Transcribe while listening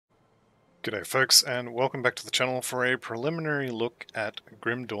G'day folks, and welcome back to the channel for a preliminary look at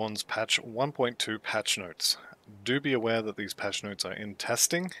Grim Dawn's patch 1.2 patch notes. Do be aware that these patch notes are in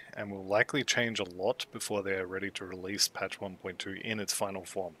testing and will likely change a lot before they are ready to release patch 1.2 in its final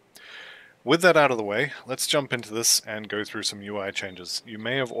form. With that out of the way, let's jump into this and go through some UI changes. You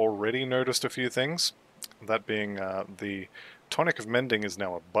may have already noticed a few things, that being the Tonic of Mending is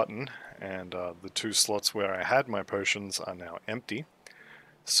now a button, and the two slots where I had my potions are now empty.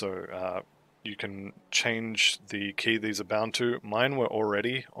 So you can change the key these are bound to. Mine were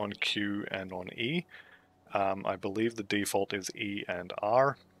already on Q and on E. I believe the default is E and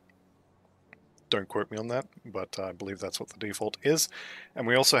R. Don't quote me on that, but I believe that's what the default is. And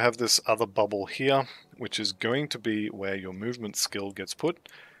we also have this other bubble here, which is going to be where your movement skill gets put.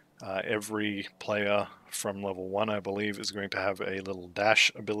 Every player from level 1, I believe, is going to have a little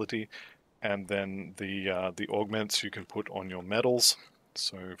dash ability, and then the augments you can put on your medals.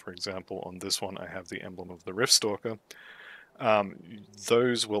 So, for example, on this one I have the emblem of the Riftstalker.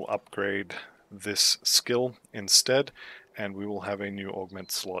 Those will upgrade this skill instead, and we will have a new augment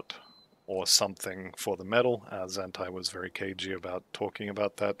slot or something for the medal. Zantai was very cagey about talking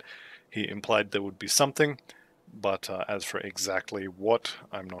about that. He implied there would be something, but as for exactly what,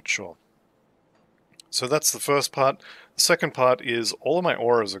 I'm not sure. So that's the first part. The second part is all of my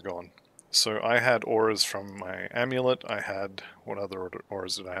auras are gone. So I had auras from my amulet. I had, what other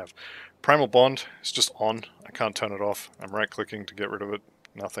auras did I have? Primal Bond is just on. I can't turn it off. I'm right clicking to get rid of it.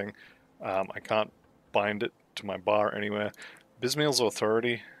 Nothing. I can't bind it to my bar anywhere. Bismael's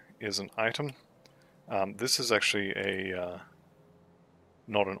Authority is an item. This is actually a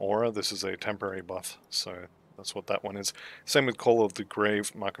not an aura. This is a temporary buff. So that's what that one is. Same with Call of the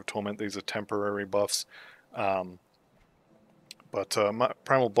Grave, Mark of Torment. These are temporary buffs. But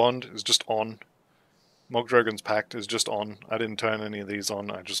Primal Bond is just on. Mogdragon's Pact is just on. I didn't turn any of these on.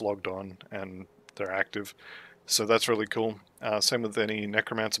 I just logged on and they're active. So that's really cool. Same with any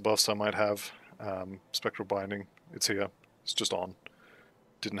Necromancer buffs I might have. Spectral Binding, it's here. It's just on.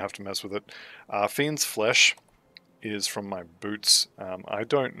 Didn't have to mess with it. Fiend's Flesh is from my boots. I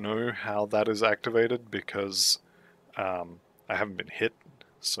don't know how that is activated because I haven't been hit.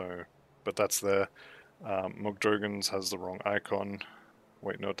 So, but that's there. Mogdragon's has the wrong icon.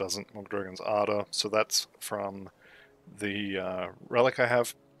 Wait, no, it doesn't. Mogdragon's Ardor. So that's from the relic I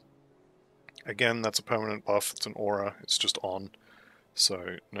have. Again, that's a permanent buff. It's an aura. It's just on.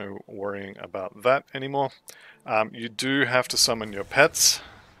 So no worrying about that anymore. You do have to summon your pets,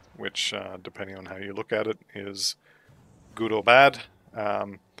 which, depending on how you look at it, is good or bad.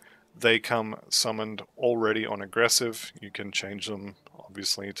 They come summoned already on aggressive. You can change them,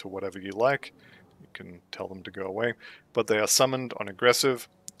 obviously, to whatever you like. You can tell them to go away. But they are summoned on aggressive.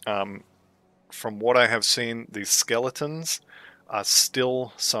 From what I have seen, these skeletons are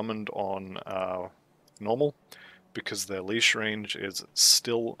still summoned on normal because their leash range is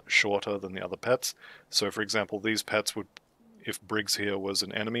still shorter than the other pets. So for example, these pets would, if Briggs here was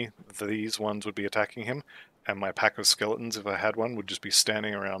an enemy, these ones would be attacking him, and my pack of skeletons, if I had one, would just be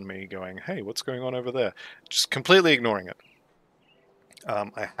standing around me going, hey, what's going on over there? Just completely ignoring it.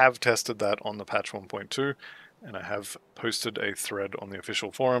 I have tested that on the patch 1.2, and I have posted a thread on the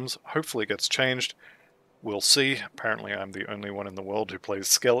official forums. Hopefully it gets changed. We'll see. Apparently I'm the only one in the world who plays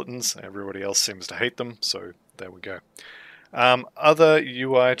skeletons. Everybody else seems to hate them, so there we go. Other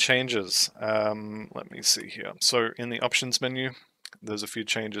UI changes. Let me see here. So in the options menu, there's a few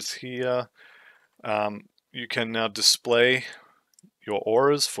changes here. You can now display your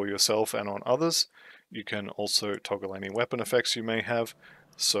auras for yourself and on others. You can also toggle any weapon effects you may have.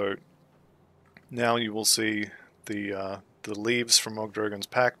 So now you will see the leaves from Mogdragon's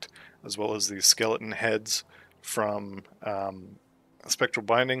Pact, as well as the skeleton heads from Spectral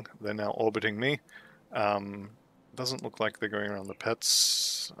Binding. They're now orbiting me. Doesn't look like they're going around the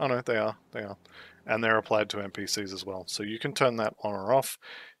pets. Oh no, they are. They are. And they're applied to NPCs as well. So you can turn that on or off.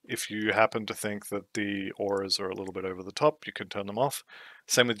 If you happen to think that the auras are a little bit over the top, you can turn them off.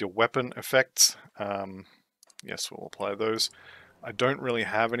 Same with your weapon effects. Yes, we'll apply those. I don't really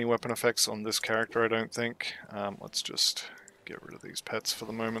have any weapon effects on this character, I don't think. Let's just get rid of these pets for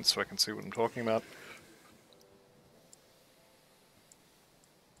the moment so I can see what I'm talking about.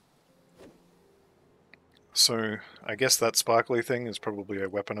 So I guess that sparkly thing is probably a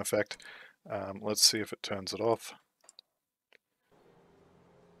weapon effect. Let's see if it turns it off.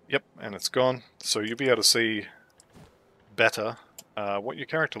 Yep, and it's gone. So you'll be able to see better what your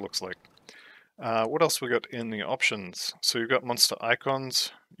character looks like. What else we got in the options? So you've got monster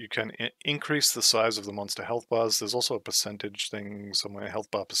icons. You can increase the size of the monster health bars. There's also a percentage thing somewhere, health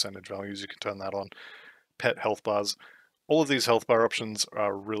bar percentage values. You can turn that on. Pet health bars. All of these health bar options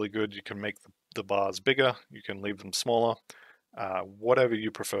are really good. You can make the bars bigger, you can leave them smaller, whatever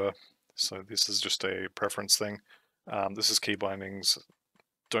you prefer. So this is just a preference thing. This is key bindings.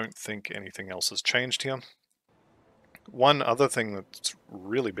 Don't think anything else has changed here. One other thing that's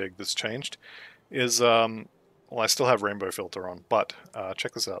really big that's changed is, well, I still have rainbow filter on, but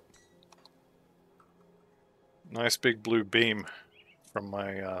check this out. Nice big blue beam from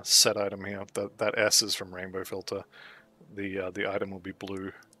my set item here. That S is from rainbow filter. The item will be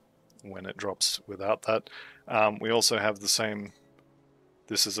blue when it drops without that. We also have the same.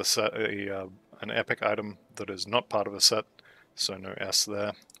 This is an epic item that is not part of a set, so no S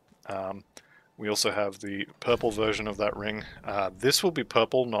there. We also have the purple version of that ring. This will be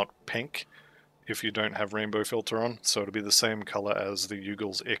purple, not pink, if you don't have rainbow filter on, so it'll be the same color as the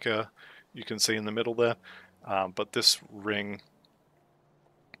Yugel's Ica you can see in the middle there. But this ring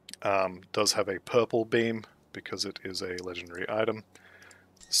does have a purple beam because it is a legendary item.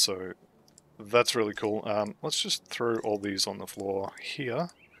 So that's really cool. Let's just throw all these on the floor here,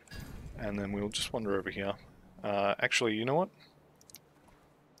 and then we'll just wander over here. Actually, you know what?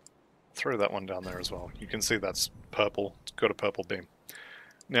 Throw that one down there as well. You can see that's purple. It's got a purple beam.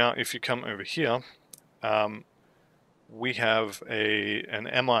 Now, if you come over here, we have an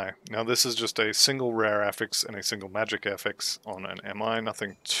MI. Now, this is just a single rare affix and a single magic affix on an MI.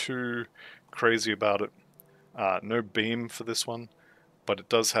 Nothing too crazy about it. No beam for this one, but it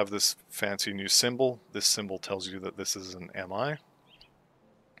does have this fancy new symbol. This symbol tells you that this is an MI.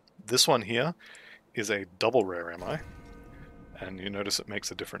 This one here is a double rare MI, and you notice it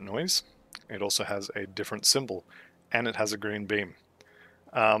makes a different noise. It also has a different symbol, and it has a green beam.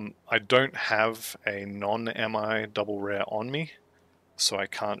 I don't have a non-MI double rare on me, so I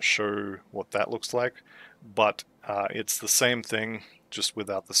can't show what that looks like, but it's the same thing, just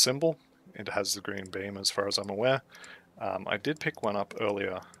without the symbol. It has the green beam as far as I'm aware. I did pick one up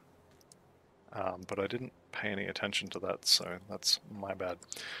earlier, but I didn't pay any attention to that, so that's my bad.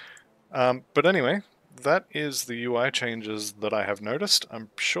 But anyway, that is the UI changes that I have noticed. I'm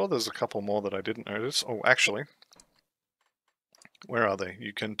sure there's a couple more that I didn't notice. Oh, actually, where are they?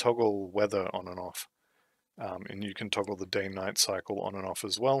 You can toggle weather on and off, and you can toggle the day-night cycle on and off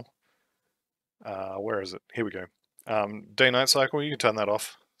as well. Where is it? Here we go. Day-night cycle, you can turn that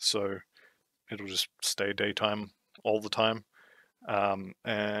off, so it'll just stay daytime all the time.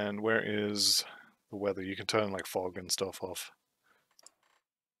 And where is the weather? You can turn like fog and stuff off.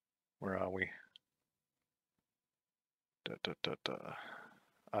 Where are we? I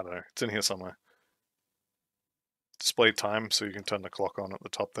don't know. It's in here somewhere. Display time, so you can turn the clock on at the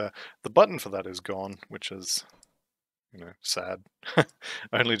top there. The button for that is gone, which is, you know, sad. I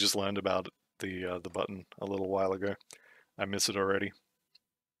only just learned about the button a little while ago. I miss it already.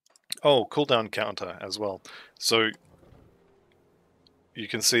 Oh, cooldown counter as well. So you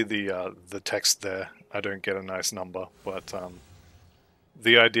can see the text there. I don't get a nice number, but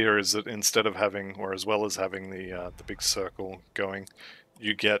the idea is that instead of having, or as well as having the big circle going,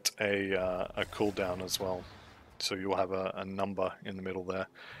 you get a cooldown as well. So you'll have a number in the middle there.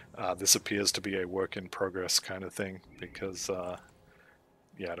 This appears to be a work in progress kind of thing because,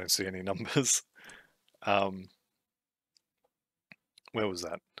 yeah, I don't see any numbers. Where was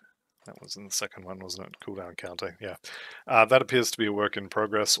that? That was in the second one, wasn't it? Cooldown counter, yeah. That appears to be a work in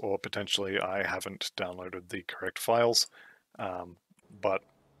progress, or potentially I haven't downloaded the correct files. But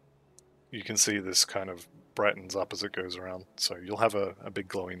you can see this kind of brightens up as it goes around, so you'll have a big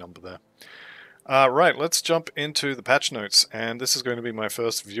glowing number there. Right, let's jump into the patch notes, and this is going to be my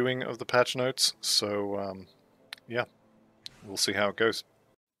first viewing of the patch notes, so yeah, we'll see how it goes.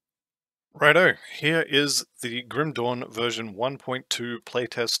 Righto, here is the Grim Dawn version 1.2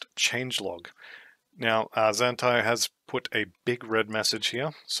 playtest changelog. Now, Zantai has put a big red message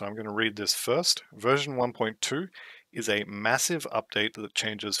here, so I'm going to read this first. Version 1.2 is a massive update that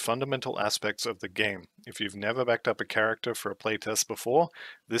changes fundamental aspects of the game. If you've never backed up a character for a playtest before,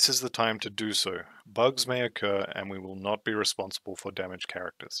 this is the time to do so. Bugs may occur, and we will not be responsible for damaged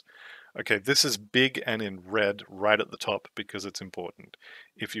characters. Okay, this is big and in red right at the top because it's important.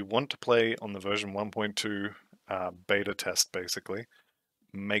 If you want to play on the version 1.2 beta test, basically,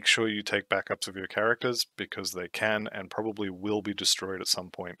 make sure you take backups of your characters because they can and probably will be destroyed at some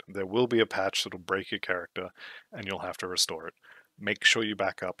point. There will be a patch that'll break your character and you'll have to restore it. Make sure you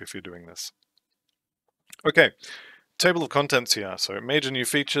back up if you're doing this. Okay, table of contents here. So major new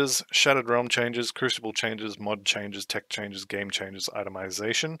features, Shattered Realm changes, Crucible changes, mod changes, tech changes, game changes,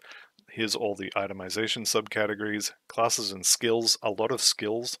 itemization. Here's all the itemization subcategories, classes and skills. A lot of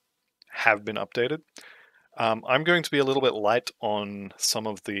skills have been updated. I'm going to be a little bit light on some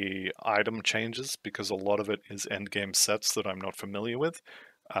of the item changes because a lot of it is endgame sets that I'm not familiar with.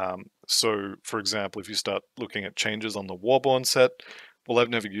 So, for example, if you start looking at changes on the Warborn set, well, I've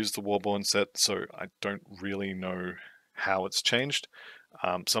never used the Warborn set, so I don't really know how it's changed.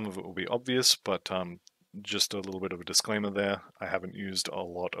 Some of it will be obvious, but just a little bit of a disclaimer there. I haven't used a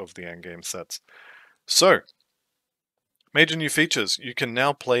lot of the endgame sets. So, major new features. You can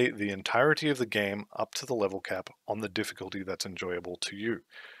now play the entirety of the game up to the level cap on the difficulty that's enjoyable to you.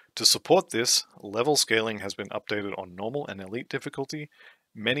 To support this, level scaling has been updated on normal and elite difficulty.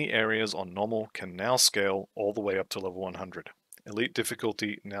 Many areas on normal can now scale all the way up to level 100. Elite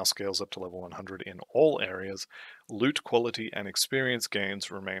difficulty now scales up to level 100 in all areas. Loot quality and experience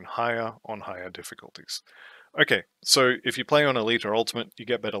gains remain higher on higher difficulties. Okay, so if you play on Elite or Ultimate, you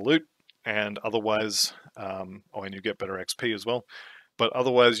get better loot, and otherwise, and you get better XP as well. But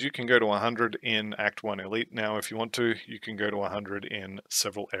otherwise, you can go to 100 in Act 1 Elite now if you want to. You can go to 100 in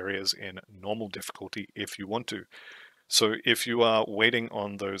several areas in normal difficulty if you want to. So if you are waiting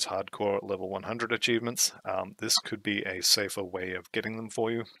on those hardcore level 100 achievements, this could be a safer way of getting them for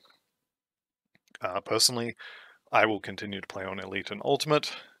you. Personally, I will continue to play on Elite and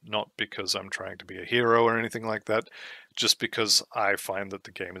Ultimate, not because I'm trying to be a hero or anything like that, just because I find that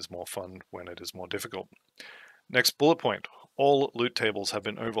the game is more fun when it is more difficult. Next bullet point. All loot tables have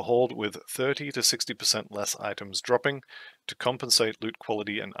been overhauled with 30 to 60% less items dropping. To compensate, loot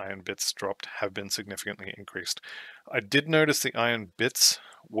quality and iron bits dropped have been significantly increased. I did notice the iron bits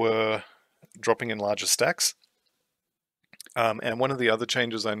were dropping in larger stacks. And one of the other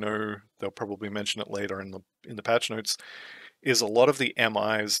changes, I know they'll probably mention it later in the patch notes, is a lot of the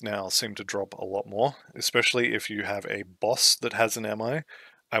MIs now seem to drop a lot more, especially if you have a boss that has an MI.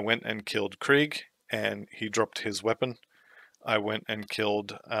 I went and killed Krieg, and he dropped his weapon. I went and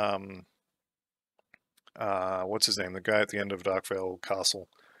killed, what's his name? The guy at the end of Darkvale Castle.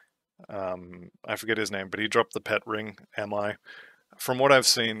 I forget his name, but he dropped the pet ring MI. From what I've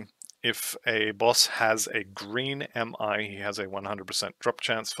seen, if a boss has a green MI, he has a 100% drop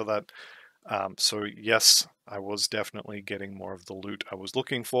chance for that. So yes, I was definitely getting more of the loot I was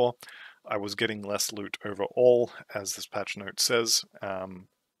looking for. I was getting less loot overall, as this patch note says,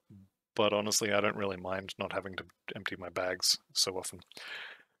 but honestly, I don't really mind not having to empty my bags so often.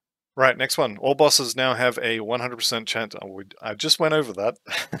 Right, next one. All bosses now have a 100% chance. I just went over that,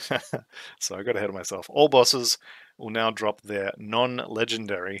 so I got ahead of myself. All bosses will now drop their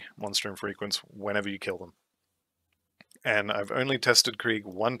non-legendary monster infrequence whenever you kill them. And I've only tested Krieg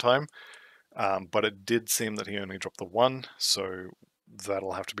one time, but it did seem that he only dropped the one, so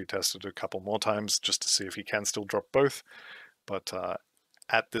that'll have to be tested a couple more times just to see if he can still drop both. But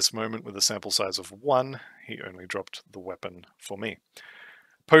at this moment, with a sample size of 1, he only dropped the weapon for me.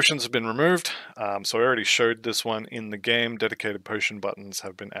 Potions have been removed, so I already showed this one in the game. Dedicated potion buttons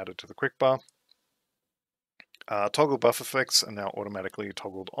have been added to the quick bar. Toggle buff effects are now automatically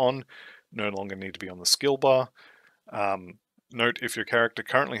toggled on, no longer need to be on the skill bar. Note, if your character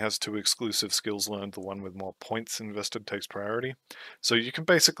currently has 2 exclusive skills learned, the one with more points invested takes priority. So you can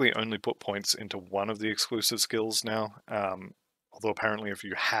basically only put points into one of the exclusive skills now, although apparently if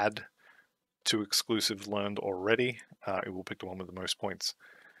you had 2 exclusive learned already, it will pick the one with the most points.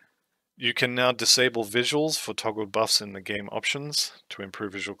 You can now disable visuals for toggled buffs in the game options to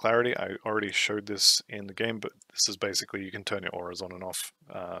improve visual clarity. I already showed this in the game, but this is basically you can turn your auras on and off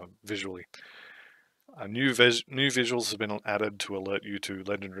visually. New visuals have been added to alert you to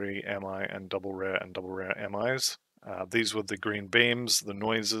legendary MI and double rare MIs. These were the green beams, the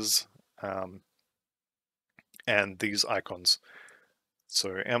noises, and these icons.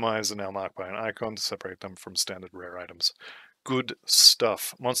 So MIs are now marked by an icon to separate them from standard rare items. Good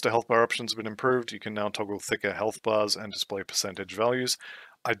stuff. Monster health bar options have been improved. You can now toggle thicker health bars and display percentage values.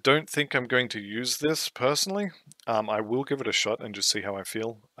 I don't think I'm going to use this personally. I will give it a shot and just see how I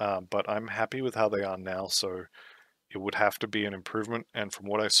feel, but I'm happy with how they are now, so it would have to be an improvement. And from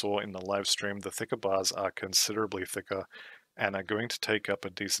what I saw in the live stream, the thicker bars are considerably thicker and are going to take up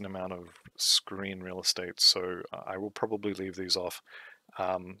a decent amount of screen real estate, so I will probably leave these off.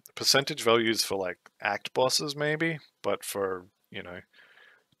 Percentage values for like act bosses maybe, but for, you know,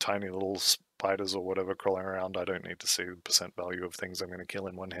 tiny little spiders or whatever crawling around, I don't need to see the percent value of things I'm going to kill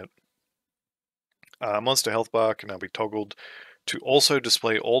in one hit. Monster health bar can now be toggled to also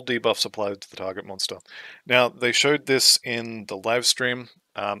display all debuffs applied to the target monster. Now, they showed this in the live stream,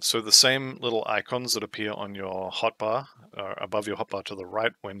 so the same little icons that appear on your hotbar, above your hotbar to the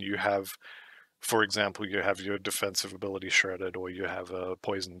right when you have, for example, you have your defensive ability shredded or you have a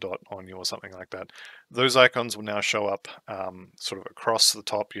poison dot on you or something like that. Those icons will now show up sort of across the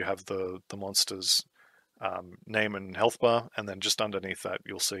top. You have the monster's name and health bar, and then just underneath that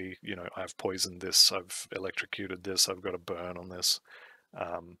you'll see, you know, I've poisoned this, I've electrocuted this, I've got a burn on this,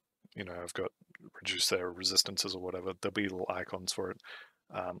 you know, I've got reduced their resistances or whatever. There'll be little icons for it.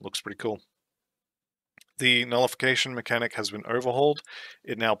 Looks pretty cool. The nullification mechanic has been overhauled.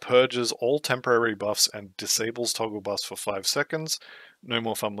 It now purges all temporary buffs and disables toggle buffs for 5 seconds. No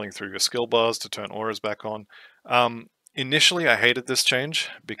more fumbling through your skill bars to turn auras back on. Initially, I hated this change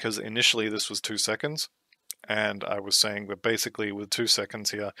because initially this was 2 seconds. And I was saying that basically with 2 seconds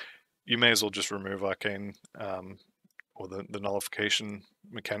here, you may as well just remove Arcane, or the nullification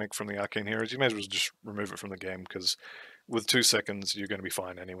mechanic from the Arcane Heroes. You may as well just remove it from the game, because with 2 seconds, you're going to be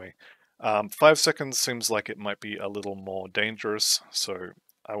fine anyway. 5 seconds seems like it might be a little more dangerous, so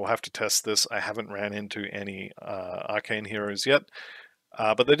I will have to test this. I haven't ran into any Arcane Heroes yet,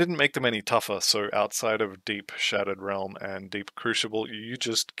 but they didn't make them any tougher, so outside of Deep Shattered Realm and Deep Crucible, you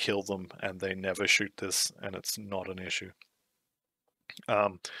just kill them and they never shoot this, and it's not an issue.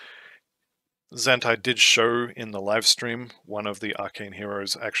 Zentai did show in the live stream one of the Arcane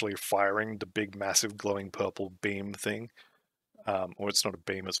Heroes actually firing the big massive glowing purple beam thing. Or it's not a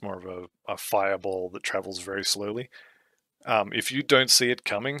beam, it's more of a fireball that travels very slowly. If you don't see it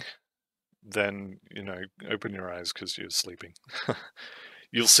coming, then, you know, open your eyes because you're sleeping.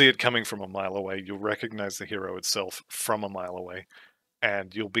 You'll see it coming from a mile away. You'll recognize the hero itself from a mile away,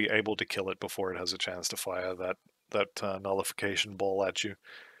 and you'll be able to kill it before it has a chance to fire that nullification ball at you.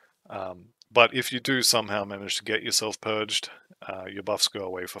 But if you do somehow manage to get yourself purged, your buffs go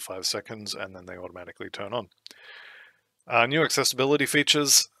away for 5 seconds and then they automatically turn on. New accessibility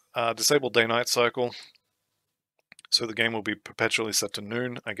features, disable day-night cycle. So the game will be perpetually set to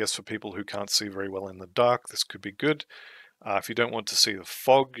noon. I guess for people who can't see very well in the dark, this could be good. If you don't want to see the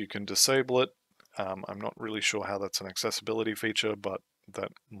fog, you can disable it. I'm not really sure how that's an accessibility feature, but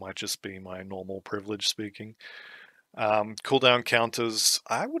that might just be my normal privilege speaking. Cooldown counters,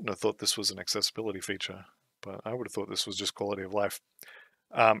 I wouldn't have thought this was an accessibility feature, but I would have thought this was just quality of life.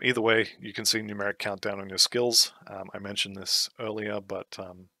 Either way, you can see numeric countdown on your skills. I mentioned this earlier, but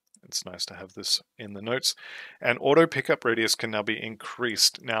it's nice to have this in the notes. And auto pickup radius can now be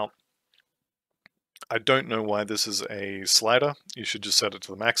increased. Now, I don't know why this is a slider. You should just set it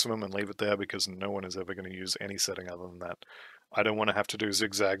to the maximum and leave it there, because no one is ever going to use any setting other than that. I don't want to have to do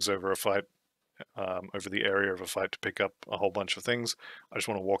zigzags over a fight, over the area of a fight to pick up a whole bunch of things. I just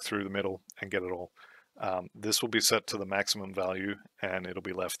want to walk through the middle and get it all. This will be set to the maximum value and it'll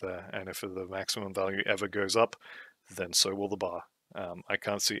be left there. And if the maximum value ever goes up, then so will the bar. I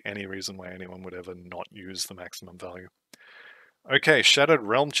can't see any reason why anyone would ever not use the maximum value. Okay, Shattered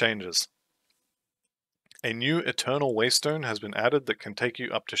Realm changes. A new Eternal Waystone has been added that can take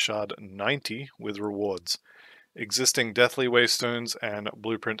you up to Shard 90 with rewards. Existing Deathly Waystones and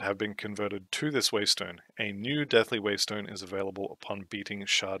Blueprint have been converted to this Waystone. A new Deathly Waystone is available upon beating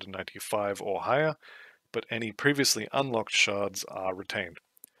Shard 95 or higher, but any previously unlocked shards are retained.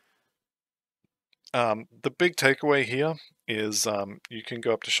 The big takeaway here is you can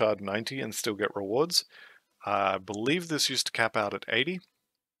go up to Shard 90 and still get rewards. I believe this used to cap out at 80.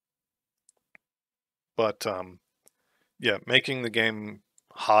 But yeah, making the game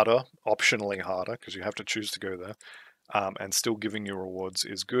harder, optionally harder, because you have to choose to go there, and still giving you rewards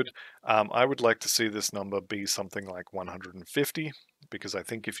is good. I would like to see this number be something like 150, because I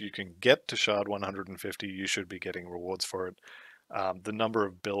think if you can get to Shard 150, you should be getting rewards for it. The number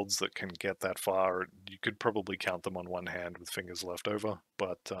of builds that can get that far, you could probably count them on one hand with fingers left over,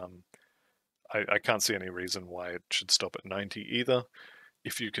 but I can't see any reason why it should stop at 90 either.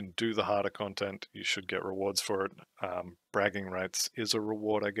 If you can do the harder content, you should get rewards for it. Bragging rights is a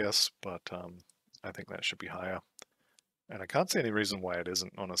reward, I guess, but I think that should be higher. And I can't see any reason why it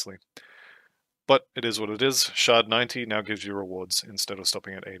isn't, honestly. But it is what it is. Shard 90 now gives you rewards instead of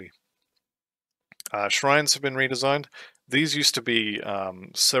stopping at 80. Shrines have been redesigned. These used to be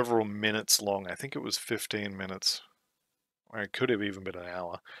several minutes long. I think it was 15 minutes. Or it could have even been an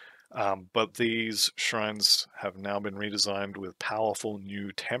hour. But these shrines have now been redesigned with powerful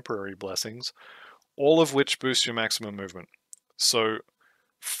new temporary blessings, all of which boost your maximum movement. So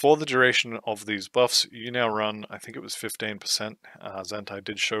for the duration of these buffs, you now run, I think it was 15%. Zentai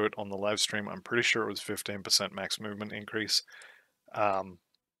did show it on the live stream. I'm pretty sure it was 15% max movement increase. And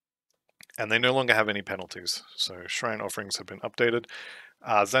they no longer have any penalties. So shrine offerings have been updated.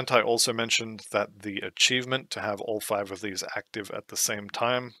 Zentai also mentioned that the achievement to have all 5 of these active at the same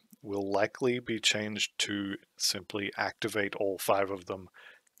time will likely be changed to simply activate all 5 of them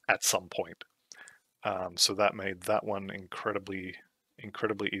at some point. So that made that one incredibly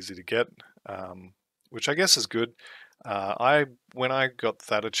easy to get, which I guess is good. When I got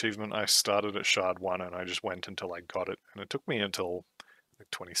that achievement, I started at Shard 1 and I just went until I got it. And it took me until like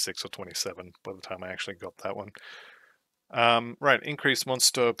 26 or 27 by the time I actually got that one. Right, increase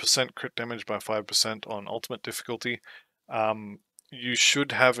monster percent crit damage by 5% on ultimate difficulty. You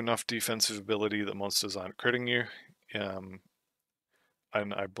should have enough defensive ability that monsters aren't critting you.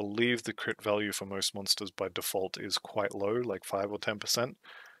 And I believe the crit value for most monsters by default is quite low, like 5 or 10%.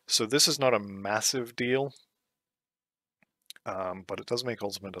 So this is not a massive deal, but it does make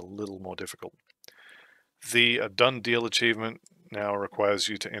Ultimate a little more difficult. The Done Deal achievement now requires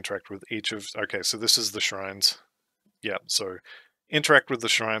you to interact with each of... Okay, so this is the shrines. Yeah, so interact with the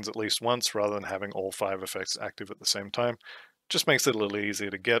shrines at least once rather than having all 5 effects active at the same time. Just makes it a little easier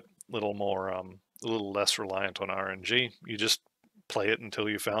to get, a little less reliant on RNG. You just play it until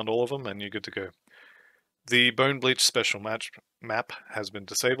you found all of them and you're good to go. The Bone Bleach special map has been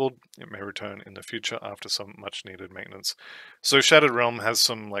disabled. It may return in the future after some much needed maintenance. So Shattered Realm has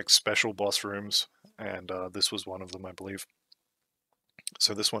some like special boss rooms, and this was one of them, I believe.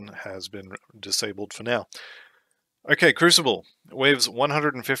 So this one has been disabled for now. Okay, Crucible. Waves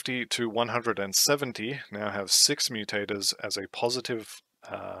 150 to 170 now have 6 mutators as a positive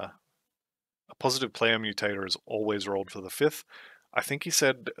player mutator is always rolled for the 5th. I think he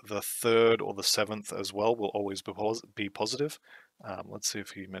said the 3rd or the 7th as well will always be positive. Let's see if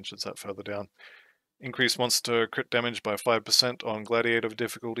he mentions that further down. Increase monster crit damage by 5% on Gladiator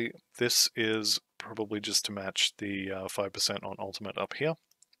difficulty. This is probably just to match the 5% on Ultimate up here.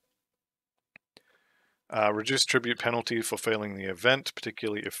 Reduce tribute penalty for failing the event,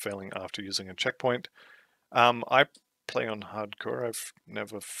 particularly if failing after using a checkpoint. I play on hardcore. I've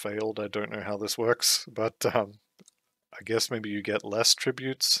never failed. I don't know how this works, but I guess maybe you get less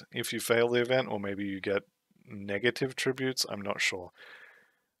tributes if you fail the event, or maybe you get negative tributes. I'm not sure.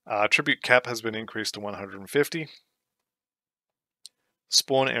 Tribute cap has been increased to 150.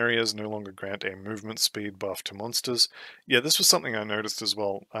 Spawn areas no longer grant a movement speed buff to monsters. Yeah, this was something I noticed as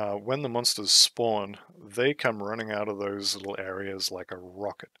well. When the monsters spawn, they come running out of those little areas like a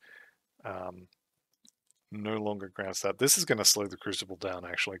rocket. No longer grants that. This is going to slow the Crucible down,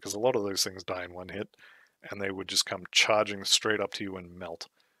 actually, because a lot of those things die in one hit, and they would just come charging straight up to you and melt.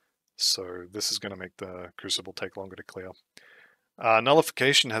 So this is going to make the Crucible take longer to clear.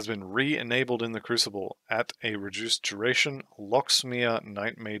 Nullification has been re-enabled in the Crucible at a reduced duration. Locksmere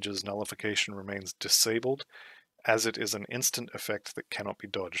Night Mage's Nullification remains disabled, as it is an instant effect that cannot be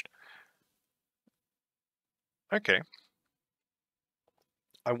dodged. Okay.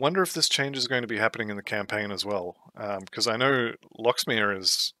 I wonder if this change is going to be happening in the campaign as well, because I know Locksmere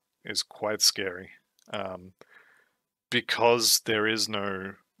is quite scary, because there's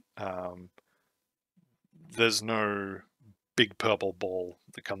no big purple ball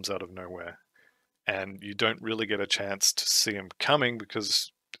that comes out of nowhere, and you don't really get a chance to see him coming because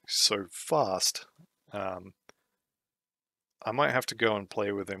he's so fast. I might have to go and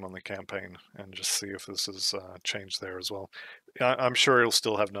play with him on the campaign and just see if this has changed there as well. I'm sure he'll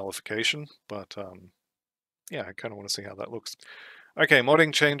still have nullification, but yeah, I kind of want to see how that looks. Okay,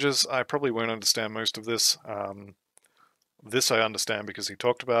 modding changes. I probably won't understand most of this. This I understand because he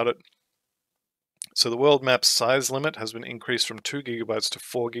talked about it. So the world map's size limit has been increased from 2 gigabytes to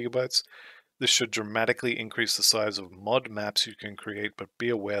 4 gigabytes. This should dramatically increase the size of mod maps you can create, but be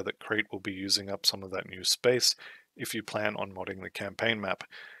aware that Crate will be using up some of that new space if you plan on modding the campaign map.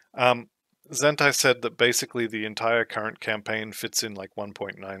 Zentai said that basically the entire current campaign fits in like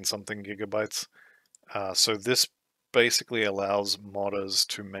 1.9 something gigabytes. So this basically allows modders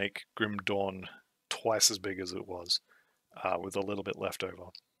to make Grim Dawn twice as big as it was, with a little bit left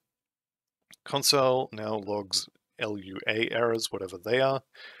over. Console now logs LUA errors, whatever they are.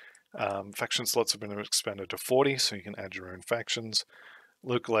 Faction slots have been expanded to 40, so you can add your own factions.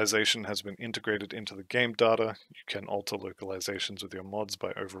 Localization has been integrated into the game data. You can alter localizations with your mods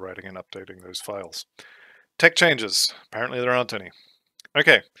by overwriting and updating those files. Tech changes. Apparently there aren't any.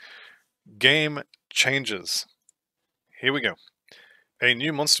 Okay, game changes. Here we go. A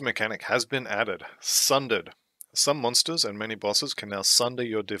new monster mechanic has been added, Sundered. Some monsters and many bosses can now sunder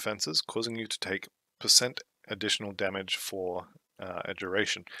your defenses, causing you to take % additional damage for a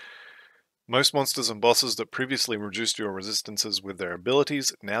duration. Most monsters and bosses that previously reduced your resistances with their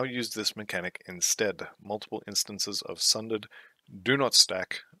abilities now use this mechanic instead. Multiple instances of Sundered do not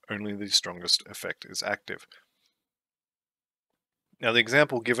stack, only the strongest effect is active. Now the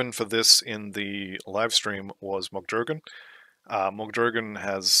example given for this in the live stream was Mogdrogan. Mogdrogan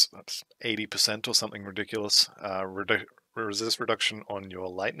has 80% or something ridiculous resist reduction on your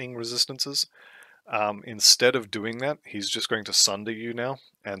lightning resistances. Instead of doing that, he's just going to sunder you now,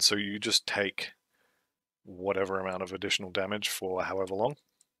 and so you just take whatever amount of additional damage for however long.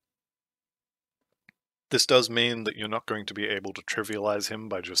 This does mean that you're not going to be able to trivialize him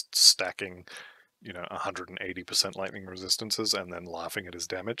by just stacking, 180% lightning resistances and then laughing at his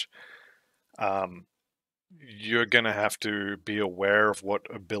damage. You're going to have to be aware of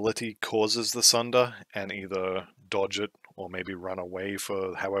what ability causes the Sunder and either dodge it or maybe run away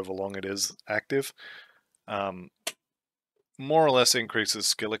for however long it is active. More or less increases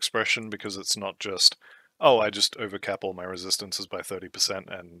skill expression because it's not just, oh, I just overcap all my resistances by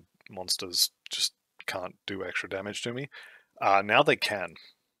 30% and monsters just can't do extra damage to me. Now they can.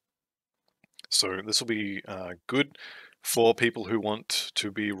 So this will be good for people who want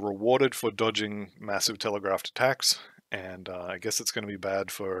to be rewarded for dodging massive telegraphed attacks, and I guess it's going to be bad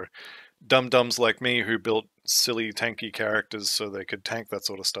for dum-dums like me who built silly tanky characters so they could tank that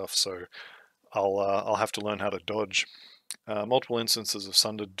sort of stuff, so I'll have to learn how to dodge. Multiple instances of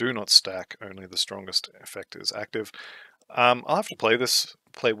Sunder do not stack, only the strongest effect is active. I'll have to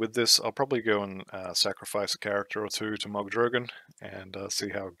play with this. I'll probably go and sacrifice a character or two to Mogdrogen and see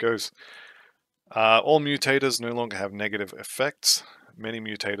how it goes. All mutators no longer have negative effects. Many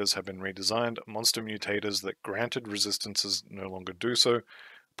mutators have been redesigned. Monster mutators that granted resistances no longer do so.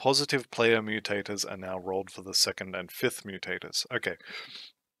 Positive player mutators are now rolled for the 2nd and 5th mutators. Okay.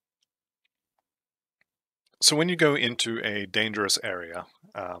 So when you go into a dangerous area,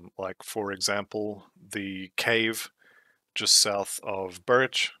 like for example, the cave just south of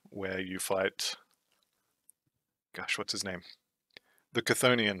Burrich, where you fight, gosh, what's his name? The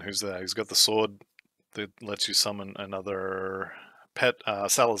Chthonian who's there. He's got the sword that lets you summon another pet,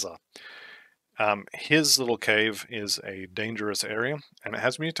 Salazar. His little cave is a dangerous area, and it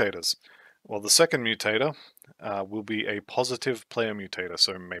has mutators. Well, the 2nd mutator will be a positive player mutator,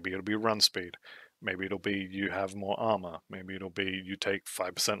 so maybe it'll be run speed. Maybe it'll be you have more armor. Maybe it'll be you take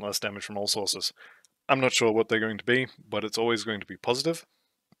 5% less damage from all sources. I'm not sure what they're going to be, but it's always going to be positive.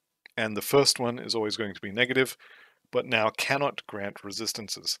 And the first one is always going to be negative, but now cannot grant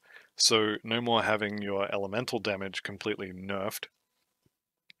resistances. So no more having your elemental damage completely nerfed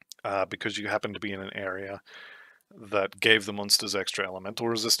because you happen to be in an area that gave the monsters extra elemental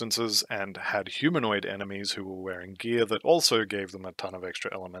resistances and had humanoid enemies who were wearing gear that also gave them a ton of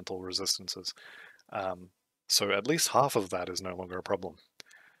extra elemental resistances. So at least half of that is no longer a problem.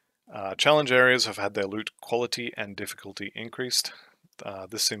 Challenge areas have had their loot quality and difficulty increased.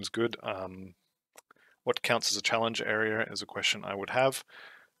 This seems good. What counts as a challenge area is a question I would have,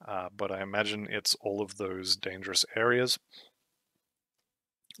 but I imagine it's all of those dangerous areas.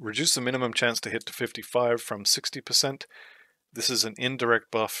 Reduce the minimum chance to hit to 55 from 60%. This is an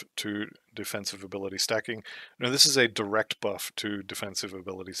indirect buff to defensive ability stacking. No, this is a direct buff to defensive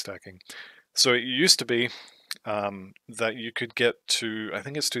ability stacking. So it used to be that you could get to, I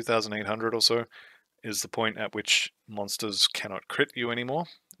think it's 2,800 or so, is the point at which monsters cannot crit you anymore,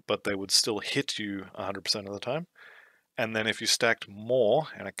 but they would still hit you 100% of the time. And then if you stacked more,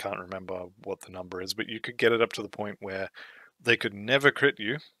 and I can't remember what the number is, but you could get it up to the point where they could never crit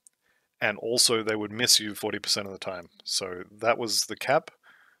you, and also they would miss you 40% of the time. So that was the cap.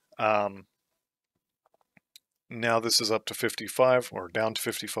 Now this is up to 55, or down to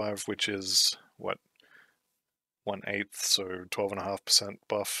 55, which is, what, 1/8, so 12.5%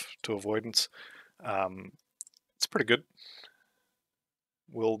 buff to avoidance. It's pretty good.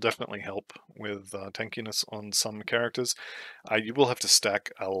 Will definitely help with tankiness on some characters. You will have to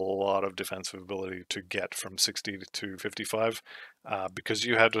stack a lot of defensive ability to get from 60 to 55, because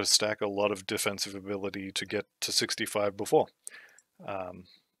you had to stack a lot of defensive ability to get to 65 before.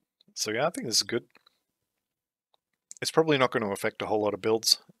 So yeah, I think this is good. It's probably not going to affect a whole lot of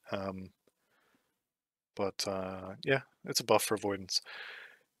builds, but yeah, it's a buff for avoidance.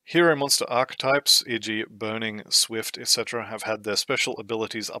 Hero monster archetypes, e.g. Burning, Swift, etc. have had their special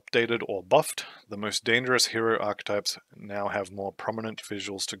abilities updated or buffed. The most dangerous hero archetypes now have more prominent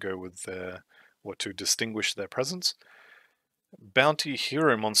visuals to go with their, or to distinguish their presence. Bounty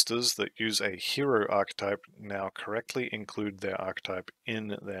hero monsters that use a hero archetype now correctly include their archetype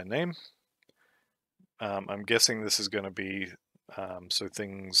in their name. I'm guessing this is going to be so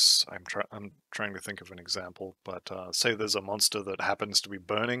things, I'm trying to think of an example, but say there's a monster that happens to be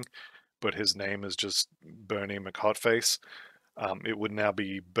burning, but his name is just Bernie McHotface. It would now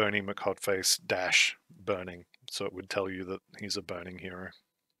be Bernie McHotface dash burning, so it would tell you that he's a burning hero.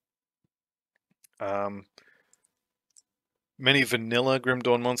 Many vanilla Grim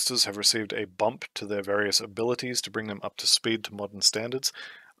Dawn monsters have received a bump to their various abilities to bring them up to speed to modern standards.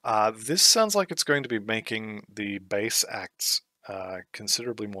 This sounds like it's going to be making the base acts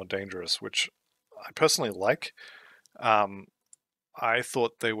considerably more dangerous, which I personally like. I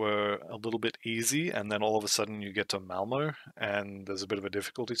thought they were a little bit easy, and then all of a sudden you get to Malmo, and there's a bit of a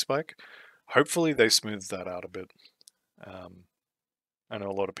difficulty spike. Hopefully they smooth that out a bit. I know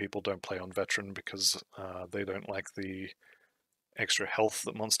a lot of people don't play on Veteran because they don't like the extra health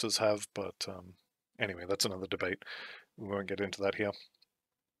that monsters have, but anyway, that's another debate. We won't get into that here.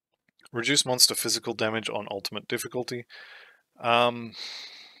 Reduce monster physical damage on ultimate difficulty.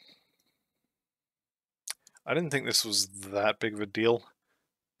 I didn't think this was that big of a deal,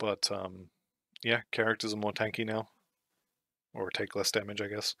 but yeah, characters are more tanky now, or take less damage, I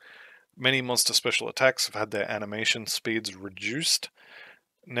guess. Many monster special attacks have had their animation speeds reduced.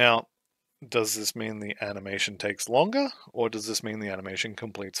 Now, does this mean the animation takes longer, or does this mean the animation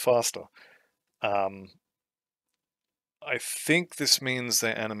completes faster? I think this means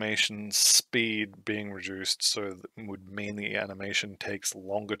the animation speed being reduced, so that would mean the animation takes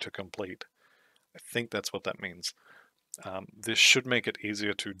longer to complete. I think that's what that means. This should make it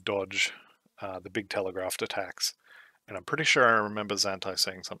easier to dodge the big telegraphed attacks. And I'm pretty sure I remember Zantai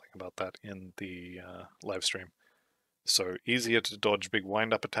saying something about that in the live stream. So easier to dodge big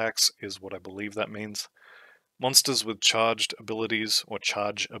wind-up attacks is what I believe that means. Monsters with charged abilities or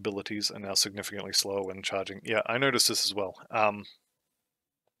charge abilities are now significantly slower when charging. Yeah, I noticed this as well.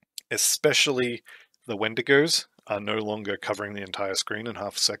 Especially the Wendigos are no longer covering the entire screen in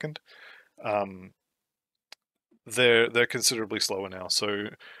half a second. They're considerably slower now, so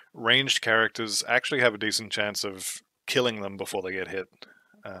ranged characters actually have a decent chance of killing them before they get hit,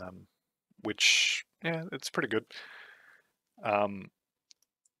 which, yeah, it's pretty good.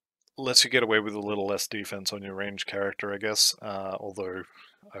 Lets you get away with a little less defense on your ranged character, I guess, although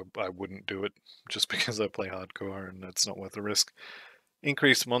I wouldn't do it just because I play hardcore and it's not worth the risk.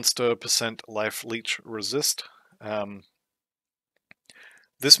 Increased monster percent life leech resist.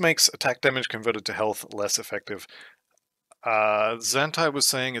 This makes attack damage converted to health less effective. Zantai was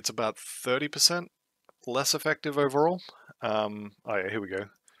saying it's about 30% less effective overall. Oh yeah, here we go.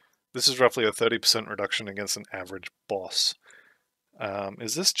 This is roughly a 30% reduction against an average boss.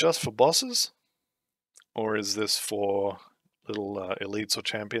 Is this just for bosses? Or is this for little elites or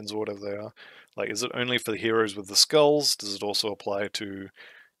champions or whatever they are? Like, is it only for the heroes with the skulls? Does it also apply to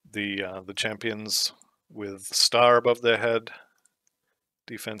the champions with the star above their head?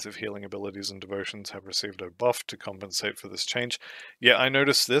 Defensive healing abilities and devotions have received a buff to compensate for this change. Yeah, I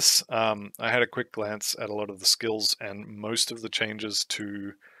noticed this. I had a quick glance at a lot of the skills, and most of the changes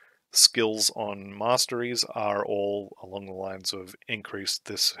to skills on masteries are all along the lines of increased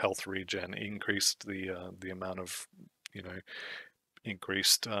this health regen, increased the amount of,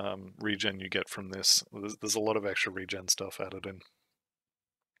 increased regen you get from this. There's a lot of extra regen stuff added in.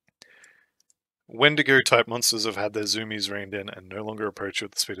 Wendigo type monsters have had their zoomies reined in and no longer approach you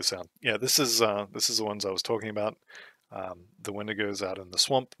at the speed of sound. Yeah, this is the ones I was talking about. The Wendigos out in the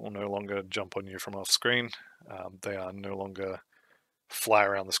swamp will no longer jump on you from off screen. They are no longer fly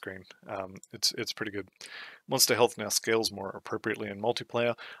around the screen. It's pretty good. Monster health now scales more appropriately in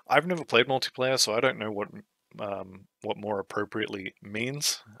multiplayer. I've never played multiplayer, so I don't know what more appropriately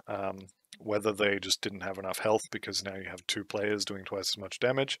means. Whether they just didn't have enough health because now you have two players doing twice as much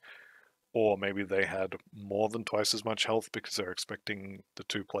damage, or maybe they had more than twice as much health because they're expecting the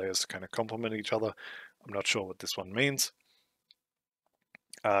two players to kind of complement each other. I'm not sure what this one means.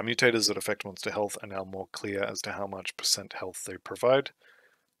 Mutators that affect monster health are now more clear as to how much percent health they provide.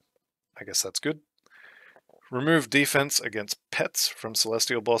 I guess that's good. Remove defense against pets from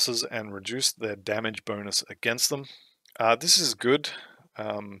celestial bosses and reduce their damage bonus against them. This is good.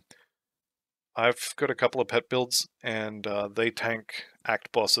 I've got a couple of pet builds, and they tank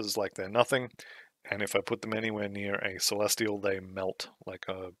act bosses like they're nothing. And if I put them anywhere near a celestial, they melt like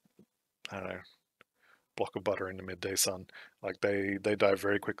a, I don't know, block of butter in the midday sun. Like they die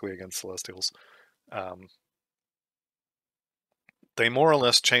very quickly against celestials. They more or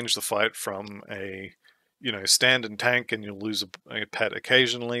less change the fight from a, stand and tank and you'll lose a pet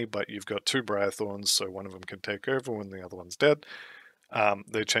occasionally, but you've got two Briarthorns, so one of them can take over when the other one's dead.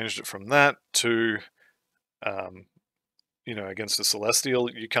 They changed it from that to, against a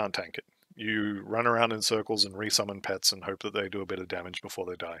Celestial, you can't tank it. You run around in circles and resummon pets and hope that they do a bit of damage before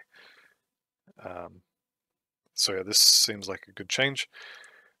they die. So yeah, this seems like a good change.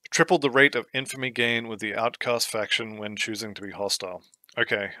 Tripled the rate of infamy gain with the Outcast faction when choosing to be hostile.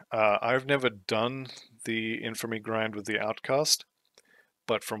 Okay, I've never done the infamy grind with the Outcast,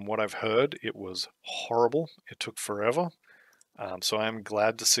 but from what I've heard, it was horrible. It took forever. So I'm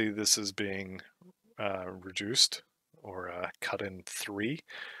glad to see this is being reduced or cut in 3.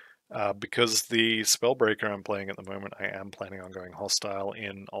 Because the Spellbreaker I'm playing at the moment, I am planning on going hostile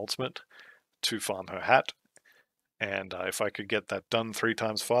in Ultimate to farm her hat. and if I could get that done 3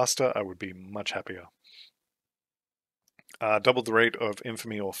 times faster, I would be much happier. Double the rate of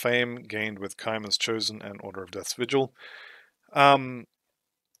infamy or fame gained with Kaima's Chosen and Order of Death's Vigil. I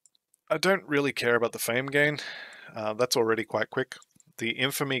don't really care about the fame gain. That's already quite quick. The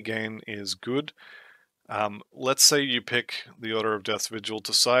infamy gain is good. Let's say you pick the Order of Death's Vigil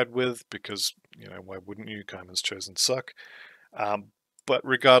to side with, because, you know, why wouldn't you? Kaima's Chosen suck. But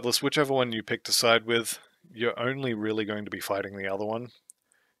regardless, whichever one you pick to side with, you're only really going to be fighting the other one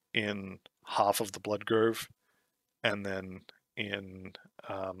in half of the Blood Grove, and then in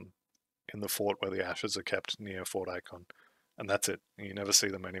the fort where the ashes are kept near Fort Icon, and that's it. You never see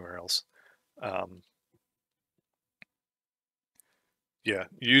them anywhere else. Yeah,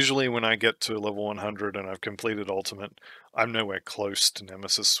 usually when I get to level 100 and I've completed Ultimate, I'm nowhere close to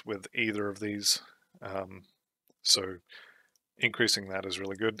Nemesis with either of these. So increasing that is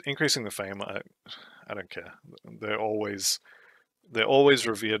really good. Increasing the fame, I don't care. They're always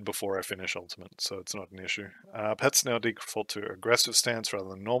revered before I finish Ultimate, so it's not an issue. Pets now default to aggressive stance rather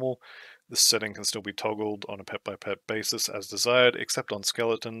than normal. This setting can still be toggled on a pet-by-pet basis as desired, except on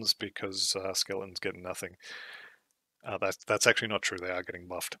skeletons, because skeletons get nothing. That's actually not true. They are getting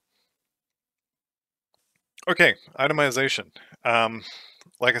buffed. Okay, itemization.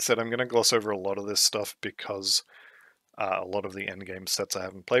 Like I said, I'm going to gloss over a lot of this stuff because a lot of the endgame sets I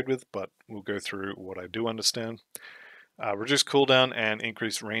haven't played with, but we'll go through what I do understand. Reduce cooldown and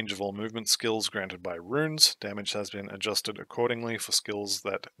increase range of all movement skills granted by runes. Damage has been adjusted accordingly for skills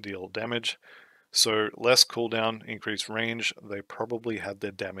that deal damage. So less cooldown, increased range. They probably had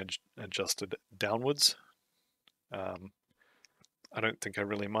their damage adjusted downwards. I don't think I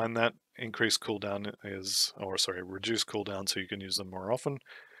really mind that. Increased cooldown reduce cooldown so you can use them more often.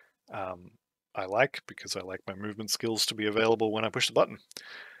 I like, because I like my movement skills to be available when I push the button.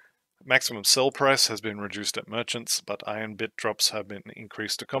 Maximum sell price has been reduced at merchants, but iron bit drops have been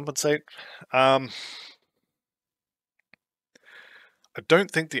increased to compensate. I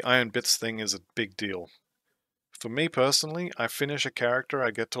don't think the iron bits thing is a big deal. For me personally, I finish a character, I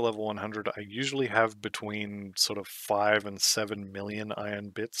get to level 100, I usually have between sort of 5 and 7 million iron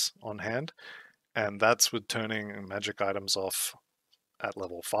bits on hand, and that's with turning magic items off at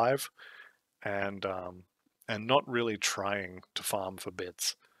level 5, and not really trying to farm for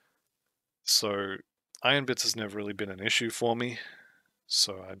bits. So iron bits has never really been an issue for me,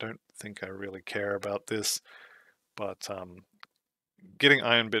 so I don't think I really care about this. But getting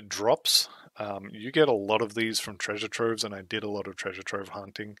iron bit drops, you get a lot of these from treasure troves, and I did a lot of treasure trove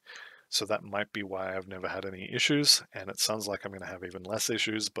hunting, so that might be why I've never had any issues, and it sounds like I'm going to have even less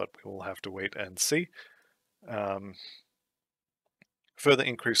issues, but we will have to wait and see. Further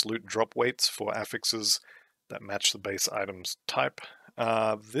increased loot drop weights for affixes that match the base item's type.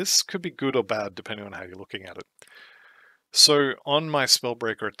 This could be good or bad depending on how you're looking at it. So on my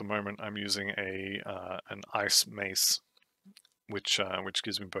Spellbreaker at the moment, I'm using an Ice Mace, which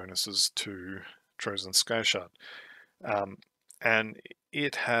gives me bonuses to Trojan Skyshard. And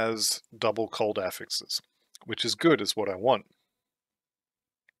it has double cold affixes, which is good, is what I want.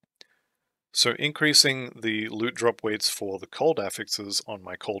 So increasing the loot drop weights for the cold affixes on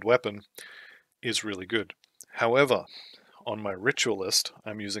my cold weapon is really good. However, on my ritualist,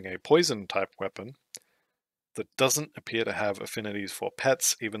 I'm using a poison type weapon that doesn't appear to have affinities for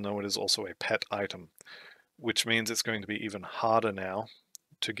pets, even though it is also a pet item, which means it's going to be even harder now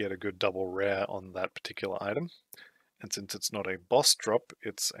to get a good double rare on that particular item. And since it's not a boss drop,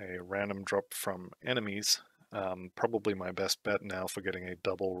 it's a random drop from enemies, probably my best bet now for getting a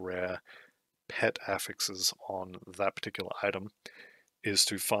double rare pet affixes on that particular item is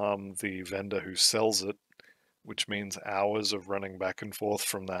to farm the vendor who sells it, which means hours of running back and forth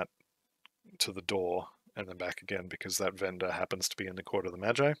from that to the door and then back again, because that vendor happens to be in the Court of the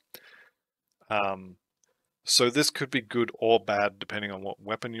Magi. So this could be good or bad depending on what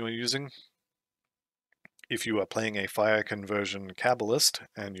weapon you're using. If you are playing a fire conversion Kabbalist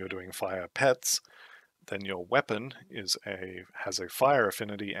and you're doing fire pets, then your weapon has a fire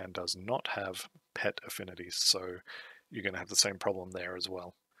affinity and does not have pet affinities, so you're going to have the same problem there as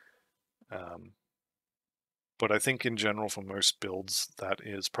well. But I think in general for most builds that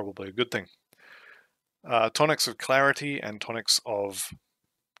is probably a good thing. Tonics of Clarity and Tonic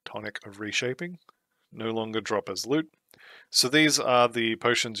of Reshaping no longer drop as loot. So these are the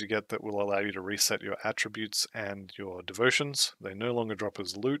potions you get that will allow you to reset your attributes and your devotions. They no longer drop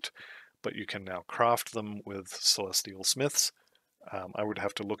as loot, but you can now craft them with Celestial Smiths. I would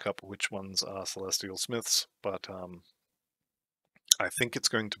have to look up which ones are Celestial Smiths, but I think it's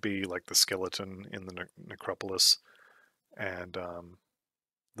going to be like the skeleton in the necropolis and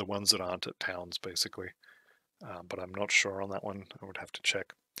the ones that aren't at towns, basically. but I'm not sure on that one. I would have to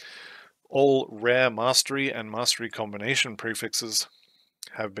check. All rare mastery and mastery combination prefixes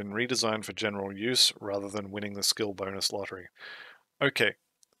have been redesigned for general use rather than winning the skill bonus lottery. Okay,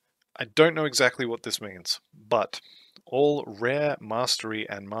 I don't know exactly what this means, but all rare mastery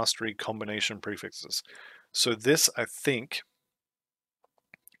and mastery combination prefixes. So this, I think,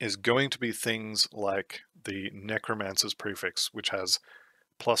 is going to be things like the Necromancer's prefix, which has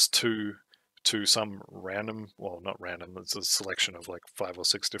 +2 to some random, well, not random, it's a selection of like 5 or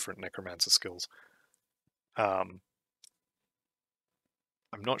 6 different Necromancer skills. I'm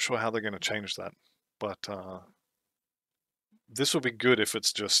not sure how they're going to change that, but this will be good if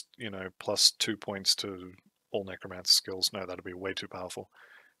it's just, +2 points to all Necromancer skills. No, that'd be way too powerful.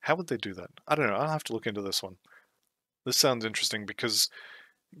 How would they do that? I don't know. I'll have to look into this one. This sounds interesting because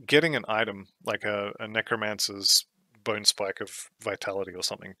getting an item like a Necromancer's Bone Spike of Vitality or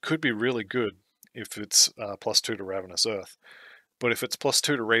something could be really good if it's +2 to Ravenous Earth. But if it's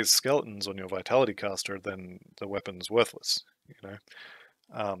 +2 to raise skeletons on your Vitality caster, then the weapon's worthless,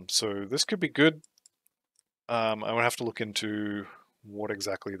 So this could be good. I would have to look into what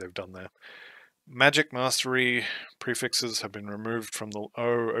exactly they've done there. Magic Mastery prefixes have been removed from the...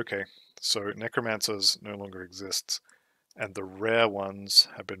 Oh, okay. So Necromancers no longer exists, and the rare ones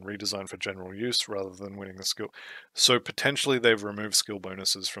have been redesigned for general use rather than winning the skill. So potentially they've removed skill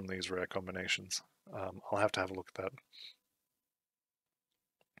bonuses from these rare combinations. I'll have to have a look at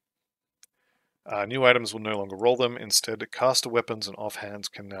that. New items will no longer roll them. Instead, caster weapons and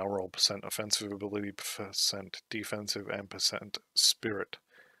offhands can now roll % offensive ability, % defensive, and % spirit.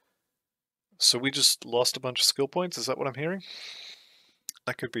 So we just lost a bunch of skill points? Is that what I'm hearing?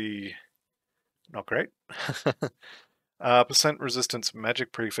 That could be not great. % resistance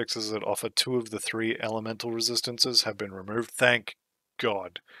magic prefixes that offer 2 of the 3 elemental resistances have been removed. Thank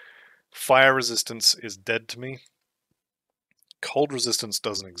God. Fire resistance is dead to me. Cold resistance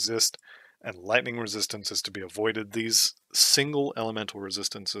doesn't exist. And lightning resistance is to be avoided. These single elemental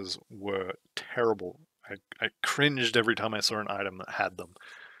resistances were terrible. I cringed every time I saw an item that had them.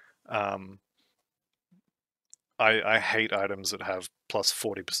 I hate items that have plus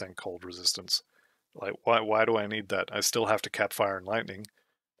 40% cold resistance. Like, why do I need that? I still have to cap fire and lightning,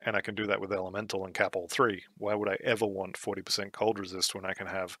 and I can do that with elemental and cap all 3. Why would I ever want 40% cold resist when I can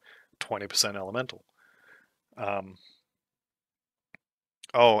have 20% elemental?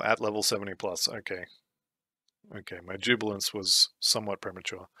 Oh, at level 70 plus. Okay. Okay, my jubilance was somewhat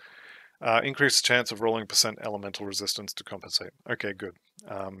premature. Increased chance of rolling % elemental resistance to compensate. Okay, good.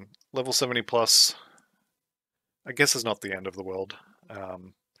 Level 70 plus, I guess, is not the end of the world.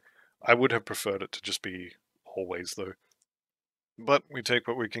 I would have preferred it to just be always, though. But we take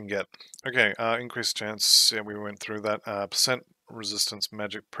what we can get. Okay, increased chance, yeah, we went through that. % resistance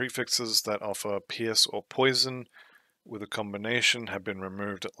magic prefixes that offer pierce or poison with a combination have been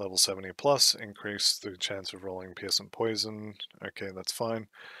removed at level 70 plus. Increase the chance of rolling pierce and poison. Okay, that's fine.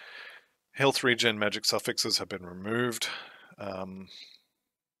 Health regen magic suffixes have been removed. I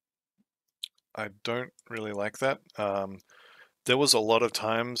don't really like that. There was a lot of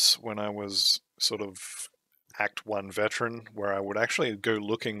times when I was sort of Act 1 veteran where I would actually go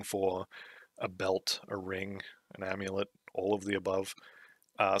looking for a belt, a ring, an amulet, all of the above,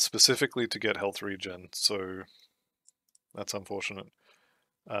 specifically to get health regen, so that's unfortunate.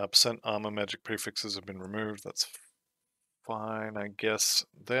 % armor magic prefixes have been removed, that's fine, I guess.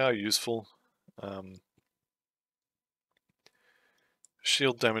 They are useful.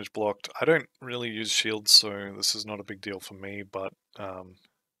 Shield damage blocked. I don't really use shields, so this is not a big deal for me, but I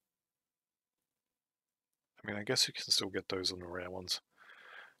mean, I guess you can still get those on the rare ones.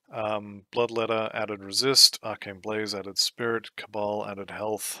 Bloodletter added resist, Arcane Blaze added spirit, Cabal added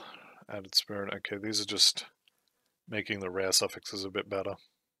health, added spirit. Okay, these are just making the rare suffixes a bit better.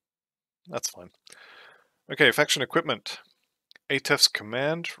 That's fine. Okay, faction equipment. Atef's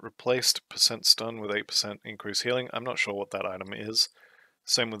Command replaced % stun with 8% increased healing. I'm not sure what that item is.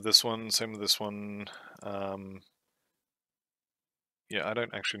 Same with this one, same with this one. Yeah, I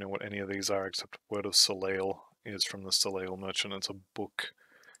don't actually know what any of these are except Word of Soleil is from the Soleil Merchant. It's a book,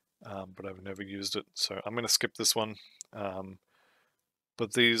 but I've never used it, so I'm going to skip this one.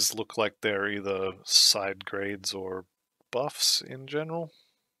 But these look like they're either side grades or buffs in general.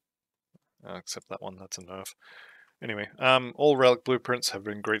 Except that one, that's a nerf. Anyway, all relic blueprints have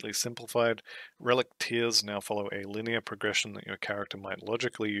been greatly simplified. Relic tiers now follow a linear progression that your character might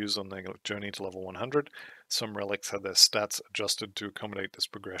logically use on their journey to level 100. Some relics have their stats adjusted to accommodate this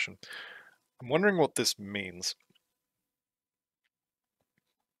progression. I'm wondering what this means.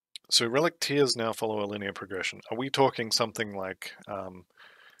 So relic tiers now follow a linear progression. Are we talking something like,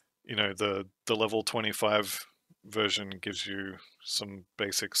 the level 25 version gives you some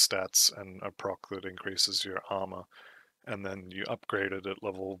basic stats and a proc that increases your armor, and then you upgrade it at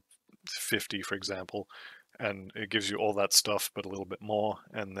level 50, for example, and it gives you all that stuff but a little bit more,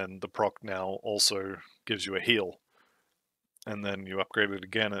 and then the proc now also gives you a heal, and then you upgrade it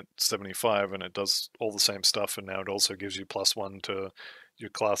again at 75 and it does all the same stuff, and now it also gives you +1 to your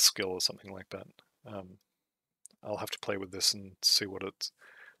class skill or something like that. I'll have to play with this and see what it's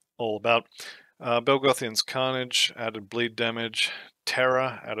all about. Belgothian's Carnage added bleed damage.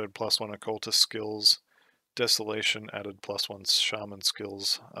 Terror added +1 occultist skills. Desolation added +1 shaman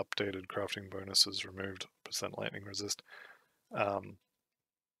skills. Updated crafting bonuses, removed % lightning resist.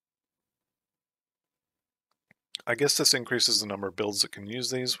 I guess this increases the number of builds that can use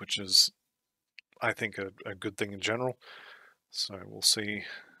these, which is, I think, a good thing in general. So we'll see.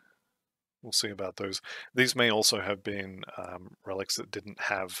 We'll see about those. These may also have been relics that didn't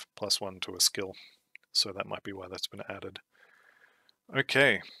have +1 to a skill, so that might be why that's been added.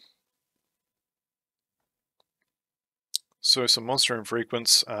 Okay. So some monster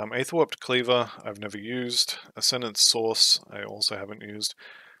infrequents. Aetherwarped Cleaver I've never used. Ascendant Source I also haven't used.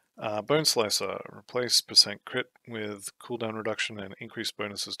 Bone Slicer, replace % crit with cooldown reduction and increased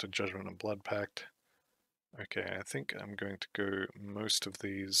bonuses to Judgment and Blood Pact. Okay, I think I'm going to go most of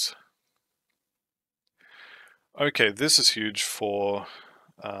these. Okay, this is huge for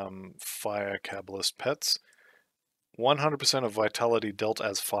Fire Cabalist pets. 100% of vitality dealt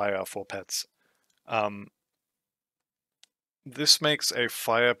as fire for pets. This makes a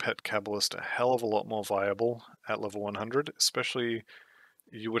Fire Pet Cabalist a hell of a lot more viable at level 100, especially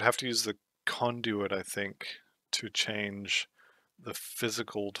you would have to use the Conduit, I think, to change the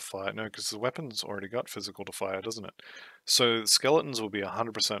physical to fire. No, because the weapon's already got physical to fire, doesn't it? So skeletons will be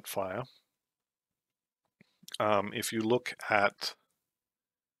 100% fire. If you look at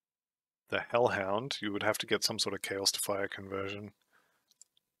the Hellhound, you would have to get some sort of chaos to fire conversion.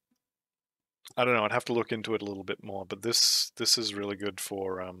 I don't know, I'd have to look into it a little bit more, but this is really good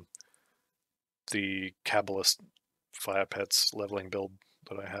for the Cabalist Fire Pets leveling build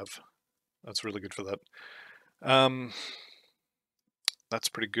that I have. That's really good for that. That's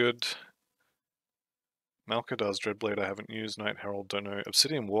pretty good. Malkadar's Dreadblade I haven't used. Night Herald, don't know.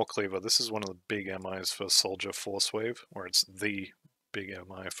 Obsidian Warcleaver, this is one of the big MIs for Soldier Force Wave, or it's the big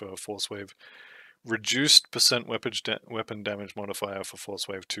MI for Force Wave. Reduced % weapon damage modifier for Force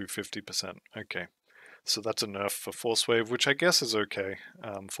Wave to 50%. Okay, so that's a nerf for Force Wave, which I guess is okay.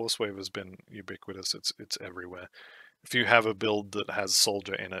 Force Wave has been ubiquitous, it's everywhere. If you have a build that has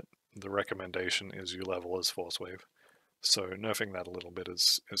Soldier in it, the recommendation is you level as Force Wave. So nerfing that a little bit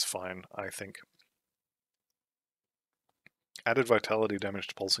is fine, I think. Added vitality damage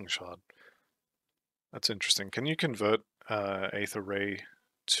to Pulsing Shard. That's interesting. Can you convert Aether Ray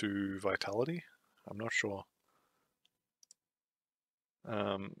to vitality? I'm not sure.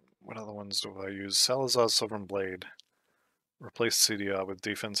 What other ones do I use? Salazar's Sovereign Blade. Replace CDR with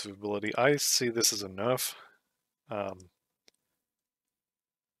defensive ability. I see this as a nerf.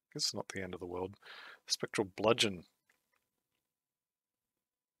 It's not the end of the world. Spectral Bludgeon.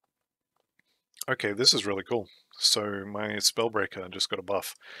 Okay, this is really cool. So my Spellbreaker just got a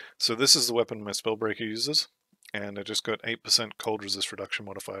buff. So this is the weapon my Spellbreaker uses, and I just got 8% cold resist reduction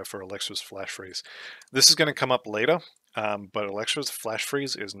modifier for Electra's Flash Freeze. This is going to come up later, but Electra's Flash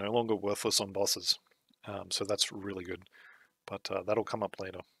Freeze is no longer worthless on bosses. So that's really good, but that'll come up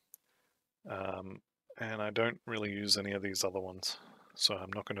later. And I don't really use any of these other ones, so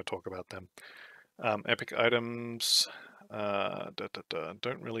I'm not going to talk about them. Epic items,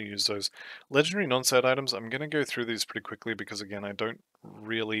 don't really use those. Legendary non-set items, I'm going to go through these pretty quickly because again, I don't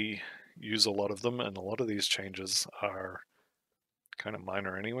really use a lot of them, and a lot of these changes are kind of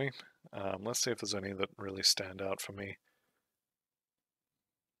minor anyway. Let's see if there's any that really stand out for me.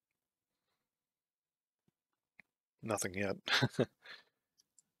 Nothing yet.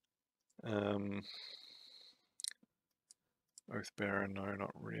 Oathbearer, no,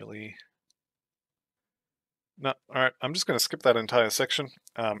 not really. No, alright, I'm just going to skip that entire section.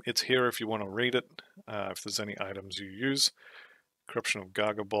 It's here if you want to read it, if there's any items you use. Corruption of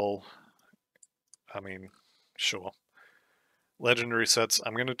Gargabol, I mean, sure. Legendary sets,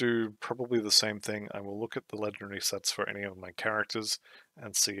 I'm going to do probably the same thing. I will look at the legendary sets for any of my characters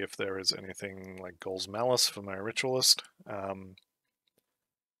and see if there is anything like Ghaul's Malice for my Ritualist.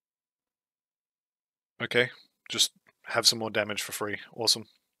 Okay, just have some more damage for free. Awesome.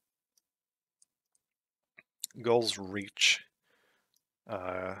 Ghaul's Reach.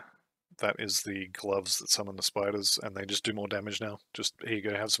 That is the gloves that summon the spiders, and they just do more damage now. Just, here you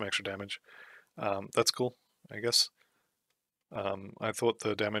go, have some extra damage. That's cool, I guess. I thought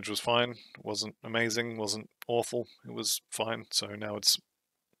the damage was fine. Wasn't amazing, wasn't awful. It was fine. So now it's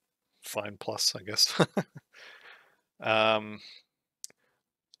fine plus, I guess. Let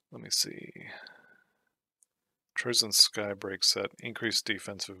me see. Trojan Skybreak set, increased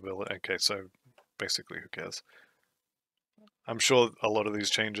defensive ability. Okay, so basically, who cares? I'm sure a lot of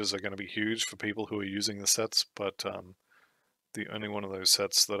these changes are going to be huge for people who are using the sets, but the only one of those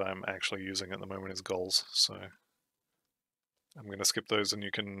sets that I'm actually using at the moment is goals. So I'm going to skip those and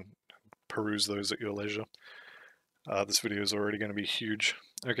you can peruse those at your leisure. This video is already going to be huge.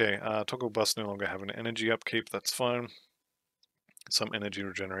 Okay, Toggle Bust no longer have an energy upkeep, that's fine. Some energy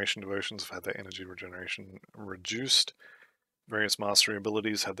regeneration devotions have had their energy regeneration reduced. Various mastery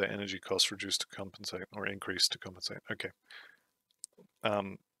abilities had their energy cost reduced to compensate, or increased to compensate. Okay.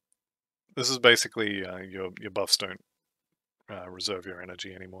 This is basically your buffs don't reserve your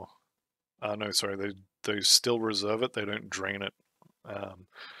energy anymore. No, sorry, they still reserve it, they don't drain it.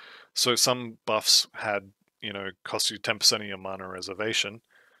 So some buffs had, cost you 10% of your mana reservation,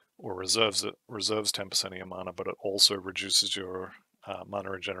 or reserves 10% of your mana, but it also reduces your mana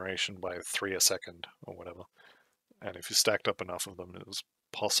regeneration by 3 a second or whatever. And if you stacked up enough of them, it was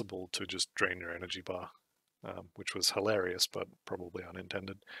possible to just drain your energy bar, which was hilarious, but probably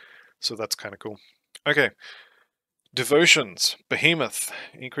unintended. So that's kind of cool. Okay. Devotions. Behemoth.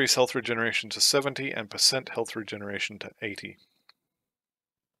 Increase health regeneration to 70 and percent health regeneration to 80.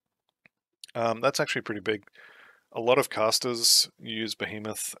 That's actually pretty big. A lot of casters use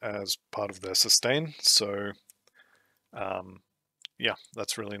Behemoth as part of their sustain, so yeah,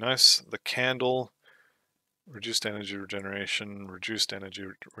 that's really nice. The Candle, reduced energy regeneration, reduced energy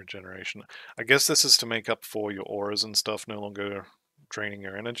regeneration. I guess this is to make up for your auras and stuff no longer draining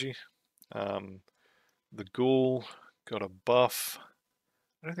your energy. The Ghoul got a buff.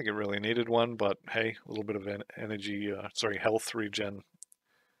 I don't think it really needed one, but hey, a little bit of energy, health regen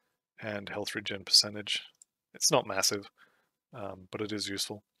and health regen percentage. It's not massive, but it is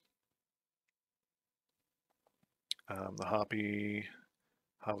useful. The Harpy,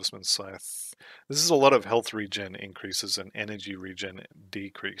 Harvestman Scythe. This is a lot of health regen increases and energy regen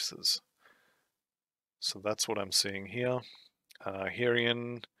decreases. So that's what I'm seeing here.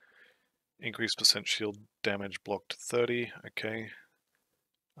 Herion, increased percent shield damage blocked to 30. Okay.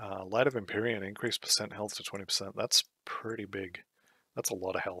 Light of Empyrean, increased percent health to 20%. That's pretty big. That's a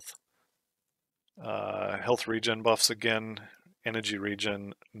lot of health. Health regen buffs again. Energy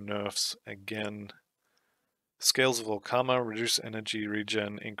regen nerfs again. Scales of Volkama, reduce energy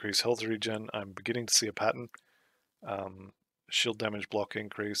regen, increase health regen. I'm beginning to see a pattern. Shield damage block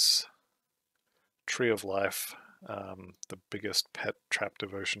increase. Tree of Life, the biggest pet trap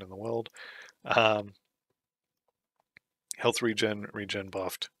devotion in the world. Health regen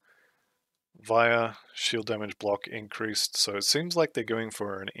buffed. Via, shield damage block increased. So it seems like they're going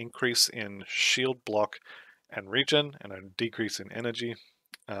for an increase in shield block and regen and a decrease in energy.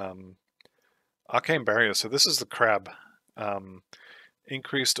 Arcane Barrier, so this is the crab.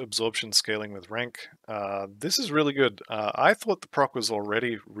 Increased absorption scaling with rank. This is really good. I thought the proc was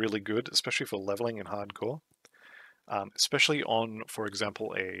already really good, especially for leveling in hardcore. Especially on, for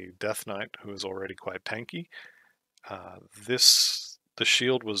example, a Death Knight who is already quite tanky. The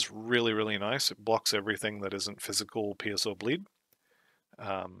shield was really, really nice. It blocks everything that isn't physical, pierce, or bleed.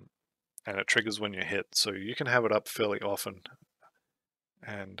 And it triggers when you hit, so you can have it up fairly often.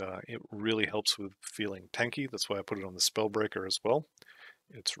 And it really helps with feeling tanky. That's why I put it on the Spellbreaker as well.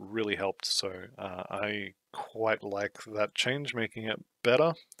 It's really helped, so I quite like that change, making it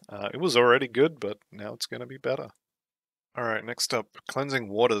better. It was already good, but now it's going to be better. Alright, next up, Cleansing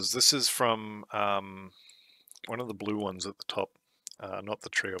Waters. This is from one of the blue ones at the top. Not the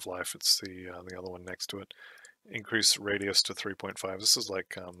Tree of Life, it's the other one next to it. Increase radius to 3.5. This is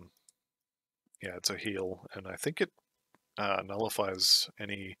like, yeah, it's a heal, and I think it nullifies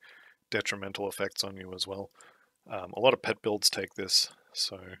any detrimental effects on you as well. A lot of pet builds take this,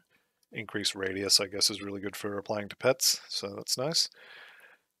 so increased radius, I guess, is really good for applying to pets, so that's nice.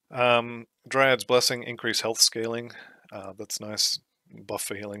 Dryad's Blessing, increase health scaling. That's nice. Buff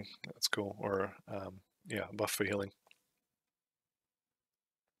for healing. That's cool. Or, yeah, buff for healing.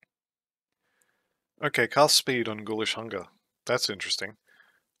 Okay, cast speed on Ghoulish Hunger. That's interesting.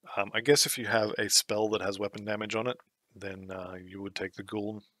 I guess if you have a spell that has weapon damage on it, then you would take the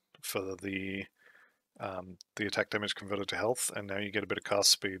Ghoul for the attack damage converted to health, and now you get a bit of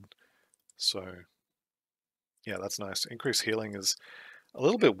cast speed. So, yeah, that's nice. Increased healing is a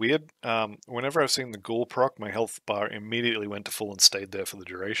little bit weird. Whenever I've seen the Ghoul proc, my health bar immediately went to full and stayed there for the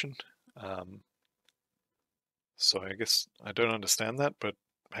duration. So I guess I don't understand that, but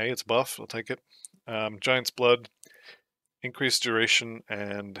hey, it's buff. I'll take it. Giant's Blood. Increased duration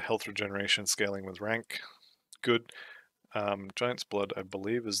and health regeneration scaling with rank. Good. Giant's Blood, I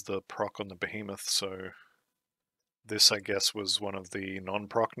believe, is the proc on the Behemoth, so this, I guess, was one of the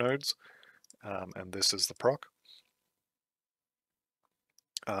non-proc nodes, and this is the proc.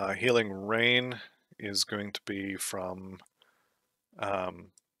 Healing Rain is going to be from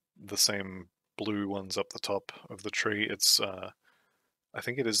the same blue ones up the top of the tree. It's, I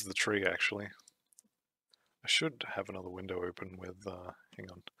think it is the tree, actually. I should have another window open with,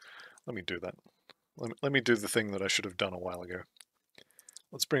 hang on, let me do that. Let me do the thing that I should have done a while ago.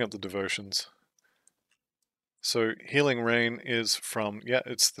 Let's bring up the devotions. So Healing Rain is from, yeah,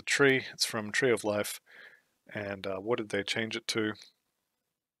 it's the tree. It's from Tree of Life. And what did they change it to?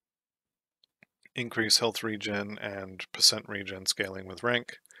 Increase health regen and percent regen scaling with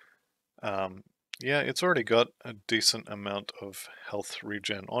rank. Yeah, it's already got a decent amount of health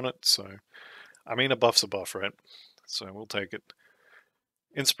regen on it, so I mean a buff's a buff, right? So we'll take it.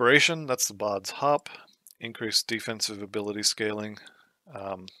 Inspiration, that's the Bard's Harp. Increased defensive ability scaling.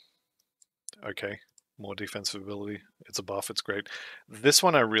 Okay, more defensive ability. It's a buff, it's great. This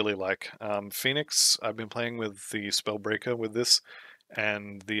one I really like. Phoenix, I've been playing with the Spellbreaker with this,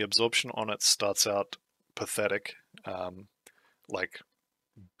 and the absorption on it starts out pathetic, like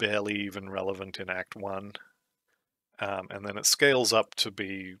barely even relevant in Act 1, and then it scales up to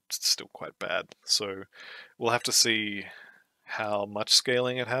be still quite bad. So we'll have to see how much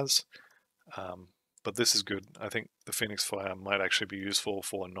scaling it has, but this is good. I think the Phoenix Fire might actually be useful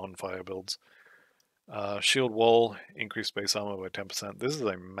for non-fire builds. Shield Wall, increased base armor by 10%. This is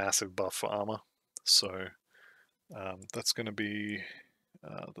a massive buff for armor, so that's going to be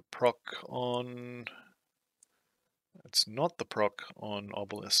the proc on... It's not the proc on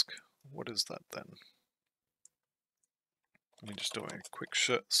Obelisk. What is that then? Let me just do a quick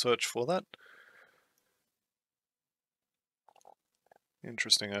search for that.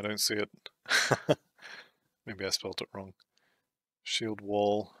 Interesting, I don't see it. Maybe I spelled it wrong. Shield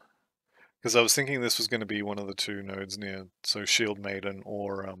Wall. Because I was thinking this was going to be one of the two nodes near, so Shield Maiden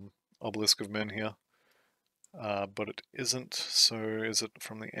or Obelisk of Men here. But it isn't, so is it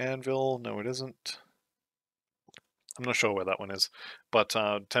from the Anvil? No, it isn't. I'm not sure where that one is, but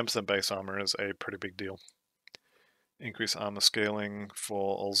 10% base armor is a pretty big deal. Increase armor scaling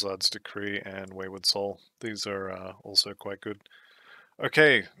for Olzad's Decree and Wayward Soul. These are also quite good.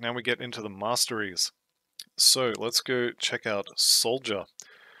 Okay, now we get into the masteries. So let's go check out Soldier.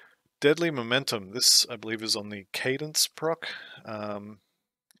 Deadly Momentum. This, I believe, is on the Cadence proc.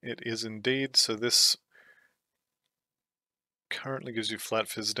 It is indeed. So this currently gives you flat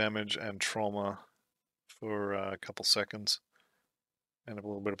fizz damage and trauma for a couple seconds and a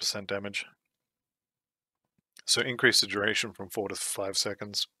little bit of percent damage. So increase the duration from 4 to 5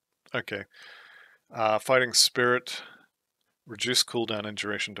 seconds. Okay. Fighting Spirit, reduce cooldown and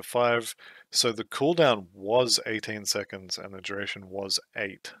duration to 5. So the cooldown was 18 seconds and the duration was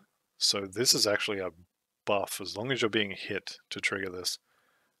 8. So this is actually a buff as long as you're being hit to trigger this.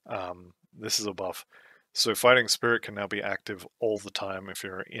 This is a buff. So Fighting Spirit can now be active all the time if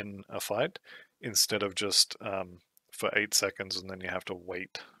you're in a fight, instead of just for 8 seconds and then you have to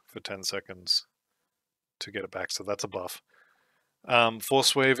wait for 10 seconds to get it back. So that's a buff.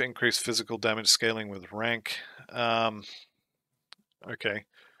 Force Wave, increased physical damage scaling with rank. Okay,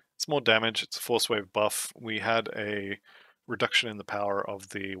 it's more damage. It's a Force Wave buff. We had a reduction in the power of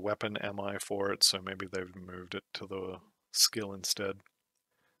the weapon MI for it, so maybe they've moved it to the skill instead.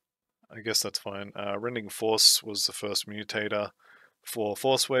 I guess that's fine. Rending Force was the first mutator for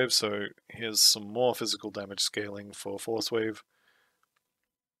Force Wave, so here's some more physical damage scaling for Force Wave.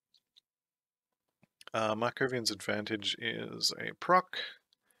 Markovian's Advantage is a proc.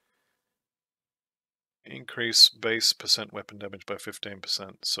 Increase base percent weapon damage by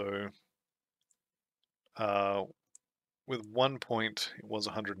 15%. So with 1 point, it was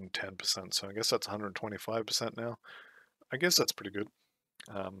 110%. So I guess that's 125% now. I guess that's pretty good.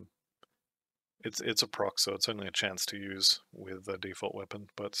 It's a proc, so it's only a chance to use with a default weapon,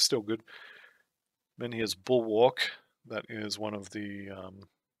 but still good. Then here's Bulwark. That is one of the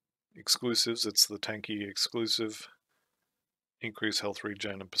exclusives. It's the tanky exclusive. Increase health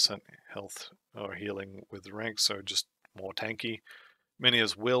regen and percent health or healing with rank, so just more tanky.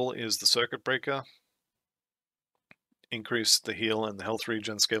 Menia's Will is the circuit breaker. Increase the heal and the health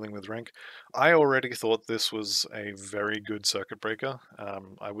regen scaling with rank. I already thought this was a very good circuit breaker.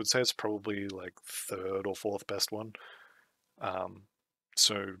 I would say it's probably like 3rd or 4th best one.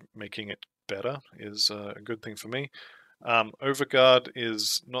 So making it better is a good thing for me. Overguard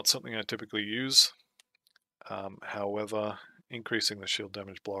is not something I typically use. However, increasing the shield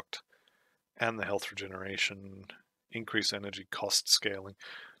damage blocked and the health regeneration increase energy cost scaling.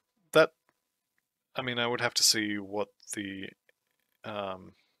 That, I mean, I would have to see what the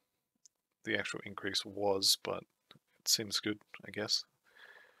actual increase was, but it seems good, I guess.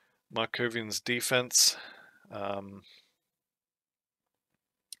 Markovian's defense.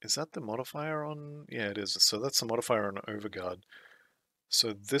 Is that the modifier on? Yeah, it is. So that's the modifier on Overguard.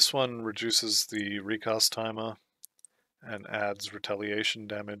 So this one reduces the recast timer and adds retaliation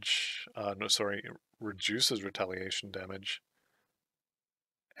damage. No, sorry, reduces retaliation damage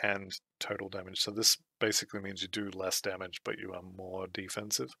and total damage. So this basically means you do less damage, but you are more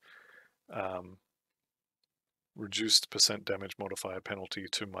defensive. Reduced percent damage modifier penalty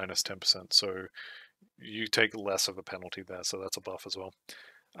to minus 10%. So you take less of a penalty there, so that's a buff as well.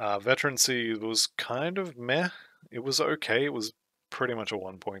 Veterancy was kind of meh. It was okay. It was pretty much a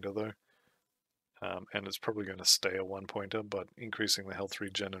one-pointer though. And it's probably going to stay a one-pointer, but increasing the health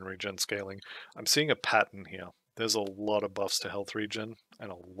regen and regen scaling. I'm seeing a pattern here. There's a lot of buffs to health regen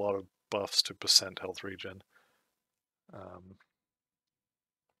and a lot of buffs to percent health regen.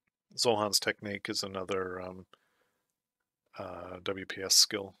 Zolhan's Technique is another WPS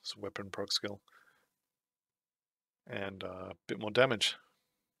skill, it's a weapon proc skill. And a bit more damage.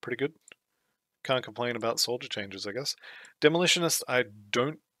 Pretty good. Can't complain about soldier changes, I guess. Demolitionist, I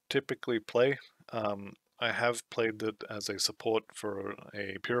don't typically play. I have played it as a support for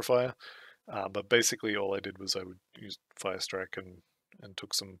a purifier, but basically all I did was I would use Fire Strike and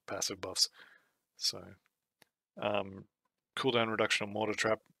took some passive buffs. So, cooldown reduction on Mortar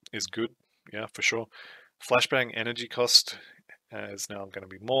Trap is good, yeah, for sure. Flashbang energy cost is now going to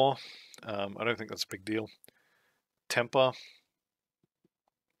be more. I don't think that's a big deal. Temper.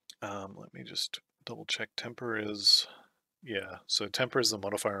 Let me just double check. Temper is, yeah, so Temper is the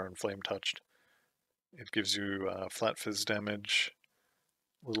modifier on Flame Touched. It gives you flat fizz damage,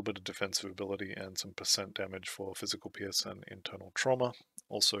 a little bit of defensive ability, and some percent damage for physical pierce and internal trauma.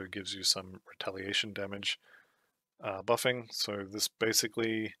 Also gives you some retaliation damage buffing. So this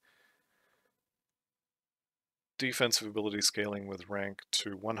basically defensive ability scaling with rank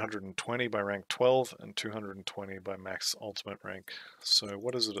to 120 by rank 12 and 220 by max ultimate rank. So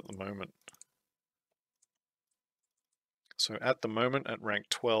what is it at the moment? So at the moment at rank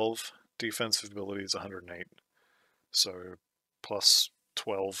 12, defensive ability is 108. So plus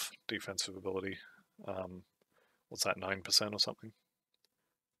 12 defensive ability. What's that, 9% or something?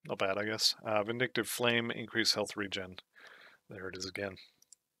 Not bad, I guess. Vindictive Flame, increase health regen. There it is again.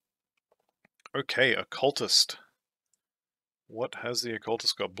 Okay, Occultist. What has the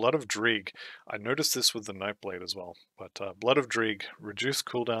Occultist got? Blood of Dreeg. I noticed this with the Nightblade as well, but Blood of Dreeg, reduce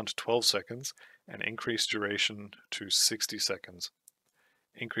cooldown to 12 seconds and increase duration to 60 seconds.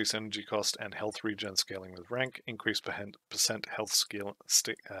 Increase energy cost and health regen scaling with rank. Increase percent health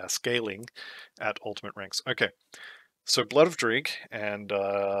scaling at ultimate ranks. Okay, so Blood of Dreeg and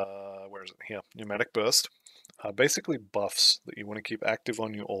where is it? Here, Pneumatic Burst are basically buffs that you want to keep active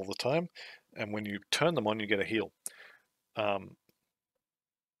on you all the time, and when you turn them on, you get a heal.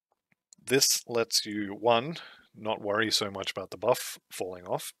 This lets you, one, not worry so much about the buff falling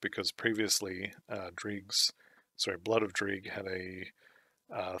off, because previously Blood of Dreeg had a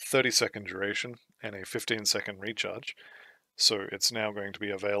 30-second duration and a 15-second recharge. So it's now going to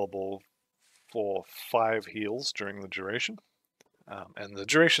be available for 5 heals during the duration. And the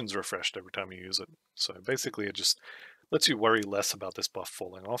duration's refreshed every time you use it. So basically it just lets you worry less about this buff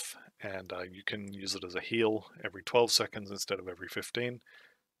falling off, and you can use it as a heal every 12 seconds instead of every 15.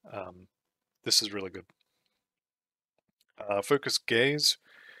 This is really good. Focus Gaze,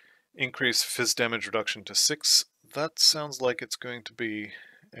 increase fizz damage reduction to 6. That sounds like it's going to be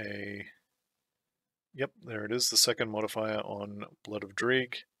a... Yep, there it is, the second modifier on Blood of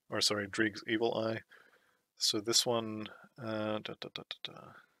Dreeg, or sorry, Dreeg's Evil Eye. So this one...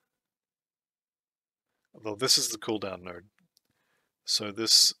 Although this is the cooldown node, so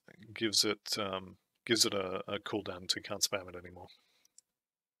this gives it a cooldown, so you can't spam it anymore.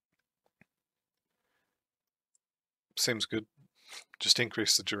 Seems good. Just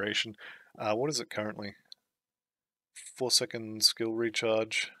increase the duration. What is it currently? 4-second skill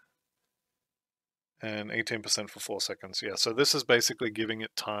recharge and 18% for 4 seconds. Yeah, so this is basically giving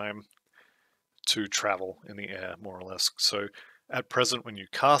it time to travel in the air, more or less. So at present, when you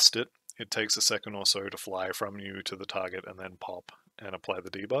cast it, it takes a second or so to fly from you to the target and then pop and apply the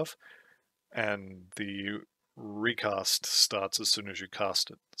debuff. And the recast starts as soon as you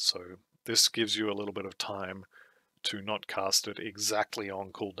cast it. So this gives you a little bit of time to not cast it exactly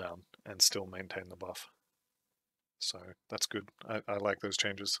on cooldown and still maintain the buff. So that's good. I like those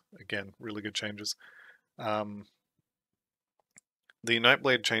changes. Again, really good changes. The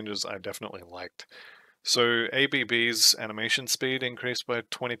Nightblade changes I definitely liked. So ABB's animation speed increased by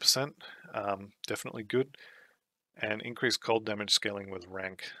 20%, definitely good, and increased cold damage scaling with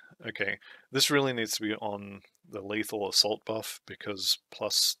rank. Okay, this really needs to be on the lethal assault buff because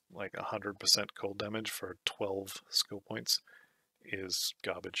plus like 100% cold damage for 12 skill points is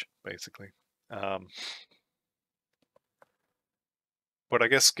garbage, basically. But I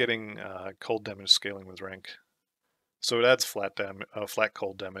guess getting cold damage scaling with rank, so it adds flat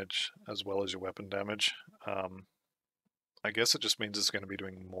cold damage as well as your weapon damage. I guess it just means it's going to be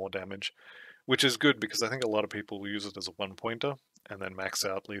doing more damage, which is good because I think a lot of people will use it as a one pointer and then max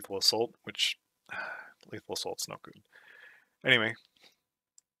out lethal assault, which lethal assault's not good. Anyway,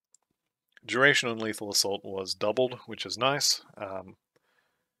 duration on lethal assault was doubled, which is nice.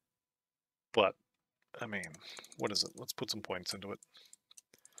 But I mean, what is it? Let's put some points into it.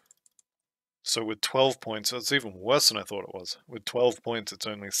 So with 12 points, it's even worse than I thought it was. With 12 points, it's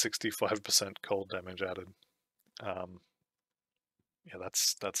only 65% cold damage added. Yeah,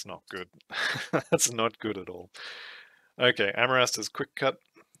 that's not good. That's not good at all. Okay, Amarasta's Quick Cut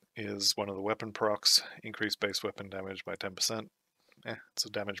is one of the weapon procs. Increased base weapon damage by 10%. It's a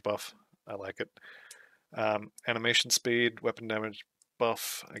damage buff. I like it. Animation speed, weapon damage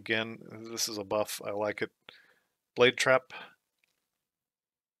buff. Again, this is a buff. I like it. Blade Trap.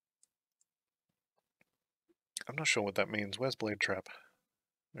 I'm not sure what that means. Where's Blade Trap?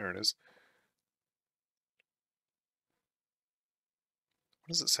 There it is.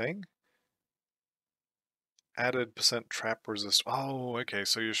 What is it saying? Added percent trap resist. Oh, okay,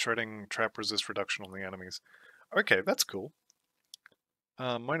 so you're shredding trap resist reduction on the enemies. Okay, that's cool.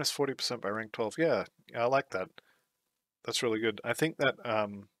 Minus 40% by rank 12. Yeah, I like that. That's really good. I think that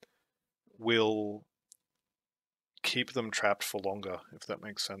will keep them trapped for longer, if that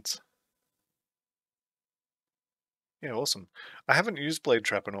makes sense. Yeah, awesome. I haven't used Blade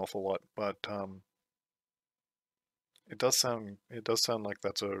Trap an awful lot, but it does sound like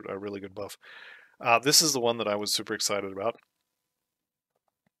that's a really good buff. This is the one that I was super excited about.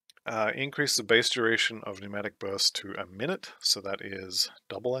 Increase the base duration of pneumatic burst to a minute, so that is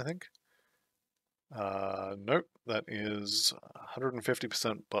double, I think. Nope, that is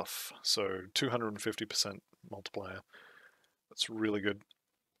 150% buff, so 250% multiplier. That's really good.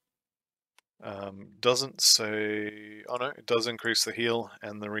 Doesn't say... Oh no, it does increase the heal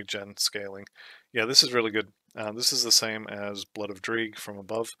and the regen scaling. Yeah, this is really good. This is the same as Blood of Dreeg from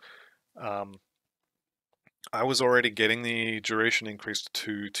above. I was already getting the duration increased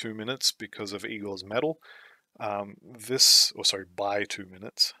to 2 minutes because of Igor's medal. By 2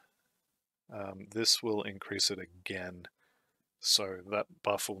 minutes. This will increase it again. So that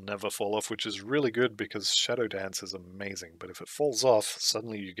buff will never fall off, which is really good because Shadow Dance is amazing. But if it falls off,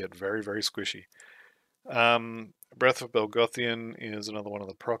 suddenly you get very, very squishy. Breath of Belgothian is another one of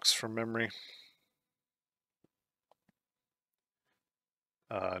the procs from memory.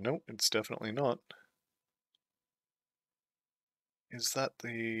 No, it's definitely not. Is that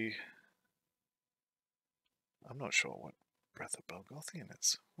the... I'm not sure what Breath of Belgothian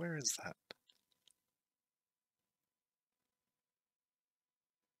is. Where is that?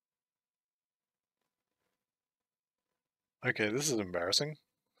 Okay, this is embarrassing.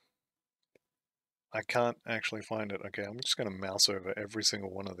 I can't actually find it. Okay, I'm just going to mouse over every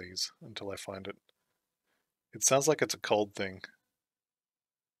single one of these until I find it. It sounds like it's a cold thing.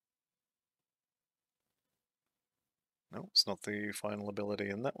 No, it's not the final ability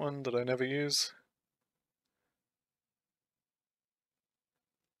in that one that I never use.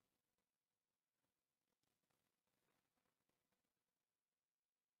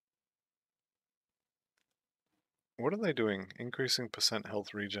 What are they doing? Increasing percent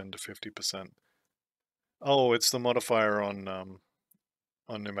health regen to 50%. Oh, it's the modifier on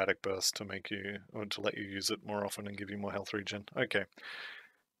pneumatic burst to make you, or to let you use it more often and give you more health regen. Okay.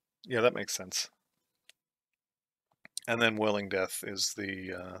 Yeah, that makes sense. And then Whirling Death is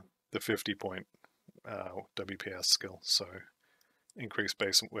the 50 point WPS skill, so increase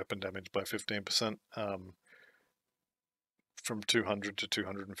base weapon damage by 15%. From 200 to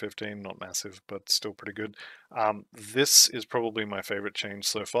 215, not massive, but still pretty good. This is probably my favorite change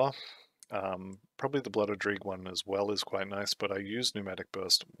so far. Probably the Blood of Dreeg one as well is quite nice, but I use Pneumatic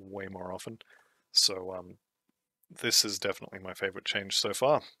Burst way more often. So this is definitely my favorite change so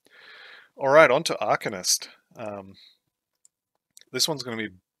far. Alright, on to Arcanist. This one's going to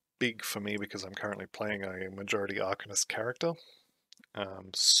be big for me because I'm currently playing a majority Arcanist character.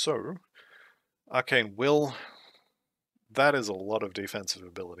 So, Arcane Will, that is a lot of defensive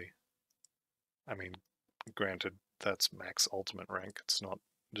ability. I mean, granted, that's max ultimate rank. It's not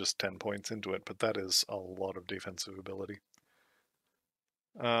just 10 points into it, but that is a lot of defensive ability.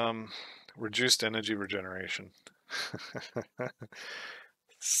 Reduced energy regeneration.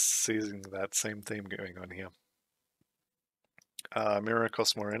 Seizing that same theme going on here. Mirror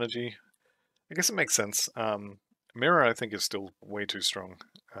costs more energy. I guess it makes sense. Mirror, I think, is still way too strong.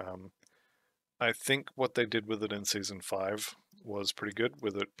 I think what they did with it in Season 5 was pretty good,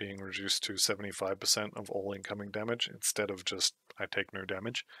 with it being reduced to 75% of all incoming damage instead of just I take no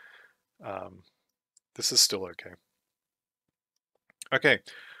damage. This is still okay. Okay,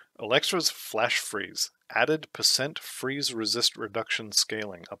 Electra's Flash Freeze. Added % freeze resist reduction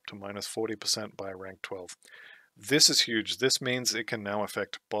scaling up to -40% by rank 12. This is huge. This means it can now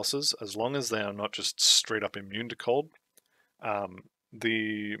affect bosses as long as they are not just straight up immune to cold.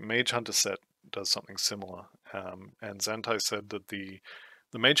 The Mage Hunter set does something similar, and Zantai said that the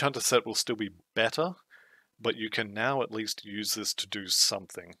Mage Hunter set will still be better, but you can now at least use this to do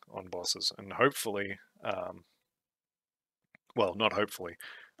something on bosses, and hopefully, well, not hopefully,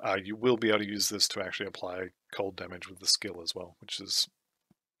 you will be able to use this to actually apply cold damage with the skill as well, which is,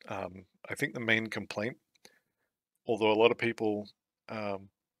 I think, the main complaint. Although a lot of people, I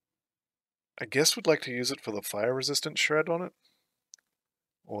guess, would like to use it for the fire resistant shred on it,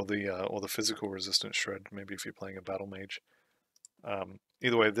 or the physical resistant shred. Maybe if you're playing a battle mage.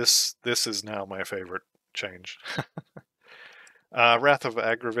 Either way, this is now my favorite change. Wrath of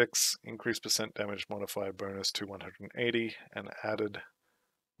Agravix, increased % damage modifier bonus to 180, and added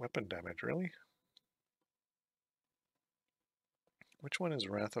weapon damage. Really? Which one is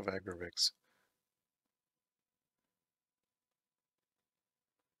Wrath of Agravix?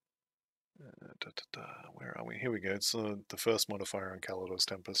 Where are we? Here we go. It's the first modifier on Kalador's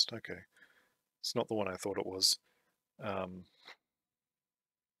Tempest. Okay. It's not the one I thought it was.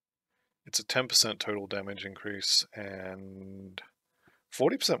 It's a 10% total damage increase, and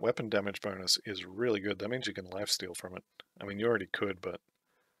 40% weapon damage bonus is really good. That means you can lifesteal from it. I mean, you already could, but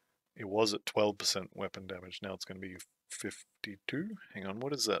it was at 12% weapon damage. Now it's going to be 52? Hang on,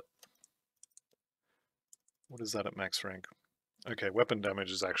 what is that? What is that at max rank? Okay, weapon damage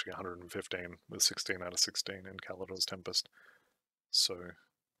is actually 115 with 16 out of 16 in Kalador's Tempest. So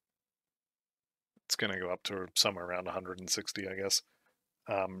it's going to go up to somewhere around 160, I guess.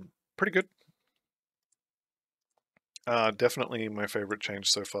 Pretty good. Definitely my favorite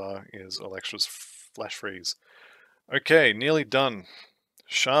change so far is Electra's Flash Freeze. Okay, nearly done.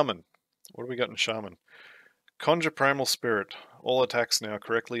 Shaman. What do we got in Shaman? Conjure Primal Spirit. All attacks now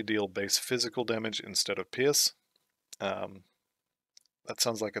correctly deal base physical damage instead of pierce. That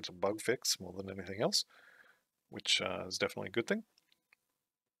sounds like it's a bug fix more than anything else, which is definitely a good thing.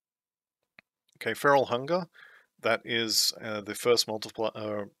 Okay, Feral Hunger. That is the first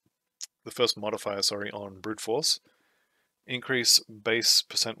modifier, on Brute Force. Increase base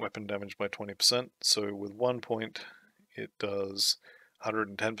 % weapon damage by 20%. So with 1 point, it does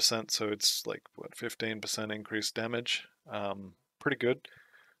 110%. So it's like what, 15% increased damage. Pretty good.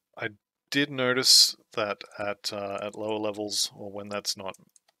 I did notice that at lower levels, or when that's not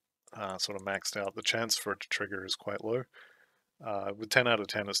sort of maxed out, the chance for it to trigger is quite low. With 10 out of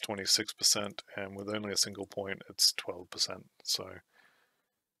 10, it's 26%, and with only a single point, it's 12%. So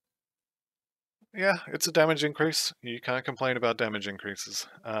yeah, it's a damage increase. You can't complain about damage increases.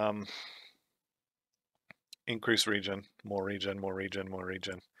 Increase regen, more regen, more regen, more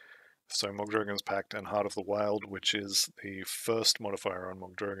regen. So Mogdragon's Pact and Heart of the Wild, which is the first modifier on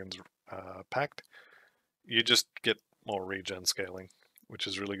Mogdragon's Pact, you just get more regen scaling, which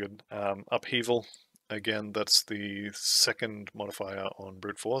is really good. Upheaval, again, that's the second modifier on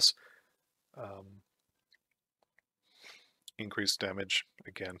Brute Force. Increased damage,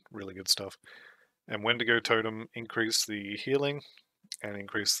 again, really good stuff. And Wendigo Totem, increase the healing and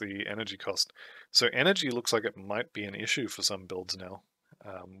increase the energy cost. So energy looks like it might be an issue for some builds now,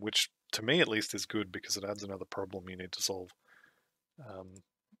 which to me at least is good because it adds another problem you need to solve.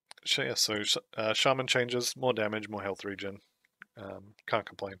 Yeah, so Shaman changes, more damage, more health regen. Can't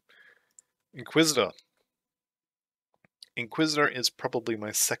complain. Inquisitor. Inquisitor is probably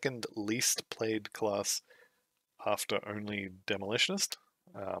my second least played class after only Demolitionist,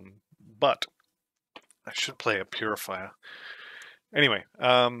 but I should play a Purifier. Anyway,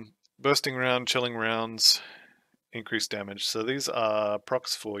 Bursting Round, Chilling Rounds, increased damage. So these are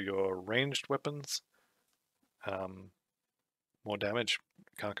procs for your ranged weapons. More damage,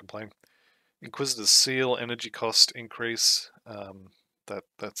 can't complain. Inquisitor's Seal, energy cost increase,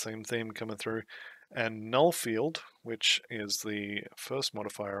 that same theme coming through. And Nullfield, which is the first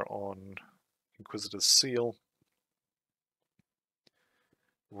modifier on Inquisitor's Seal,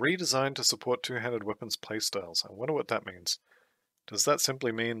 redesigned to support two-handed weapons playstyles. I wonder what that means. Does that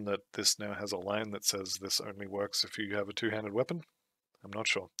simply mean that this now has a line that says this only works if you have a two-handed weapon? I'm not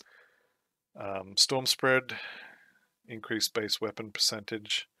sure. Storm Spread, increased base weapon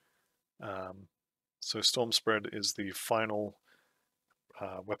percentage. So Storm Spread is the final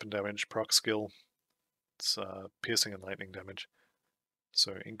weapon damage proc skill. It's piercing and lightning damage.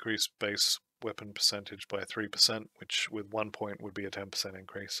 So increase base weapon percentage by 3%, which with 1 point would be a 10%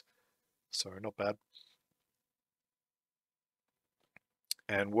 increase. So not bad.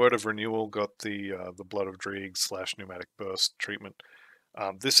 And Word of Renewal got the Blood of Dreeg / Pneumatic Burst treatment.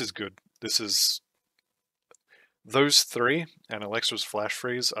 This is good. This is those three and Alexa's Flash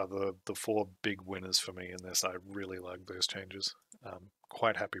Freeze are the four big winners for me in this. I really like those changes.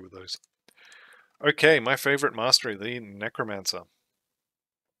 Quite happy with those. Okay, my favorite mastery, the Necromancer.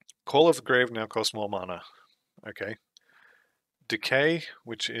 Call of the Grave now costs more mana. Okay. Decay,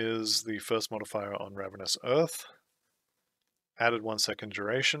 which is the first modifier on Ravenous Earth. Added 1 second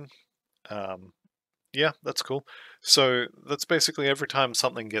duration. Yeah, that's cool. So that's basically every time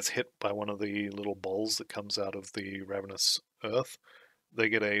something gets hit by one of the little balls that comes out of the Ravenous Earth, they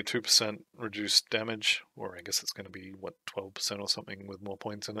get a 2% reduced damage, or I guess it's going to be, what, 12% or something with more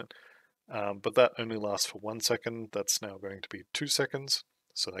points in it. But that only lasts for 1 second. That's now going to be 2 seconds.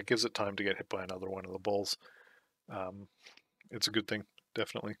 So that gives it time to get hit by another one of the balls. It's a good thing,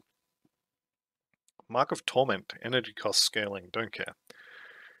 definitely. Mark of Torment, energy cost scaling, don't care.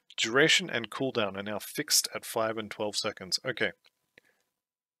 Duration and cooldown are now fixed at 5 and 12 seconds. Okay.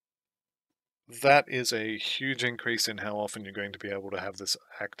 That is a huge increase in how often you're going to be able to have this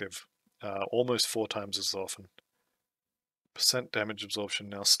active. Almost 4 times as often. Percent damage absorption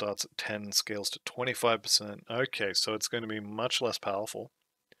now starts at 10, scales to 25%. Okay, so it's going to be much less powerful.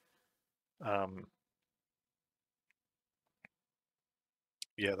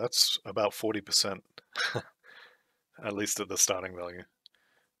 Yeah, that's about 40%, at least at the starting value.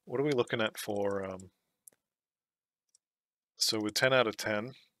 What are we looking at for... So with 10 out of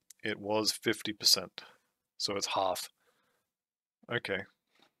 10, it was 50%. So it's half. Okay.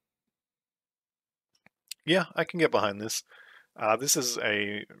 Yeah, I can get behind this. This is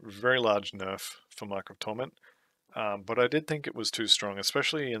a very large nerf for Mark of Torment, but I did think it was too strong,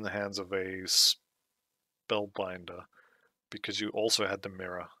 especially in the hands of a Spellbinder, because you also had the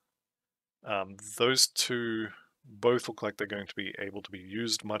Mirror. Those two both look like they're going to be able to be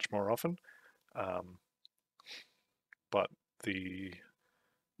used much more often, but the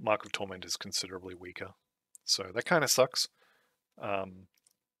Mark of Torment is considerably weaker. So that kind of sucks.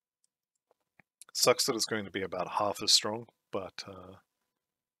 Sucks that it's going to be about half as strong, but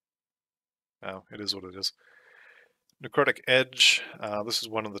it is what it is. Necrotic Edge, this is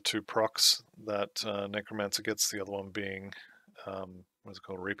one of the 2 procs that Necromancer gets, the other one being, what's it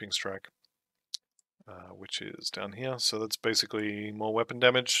called, Reaping Strike, which is down here. So that's basically more weapon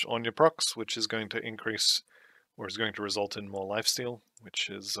damage on your procs, which is going to increase, or is going to result in more lifesteal, which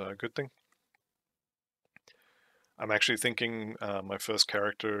is a good thing. I'm actually thinking my first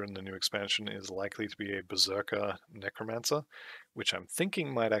character in the new expansion is likely to be a Berserker Necromancer, which I'm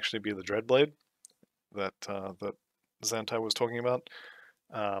thinking might actually be the Dreadblade that Zantai was talking about.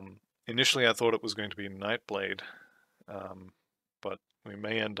 Initially I thought it was going to be Nightblade, but we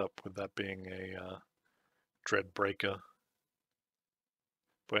may end up with that being a Dreadbreaker.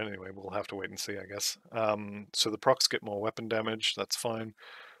 But anyway, we'll have to wait and see, I guess. So the procs get more weapon damage, that's fine.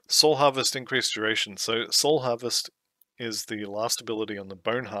 Soul Harvest increased duration. So Soul Harvest is the last ability on the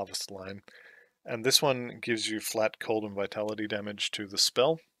Bone Harvest line, and this one gives you flat cold and vitality damage to the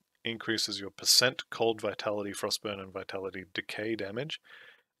spell, increases your percent cold, vitality, frostburn, and vitality decay damage,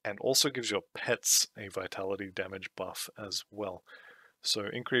 and also gives your pets a vitality damage buff as well. So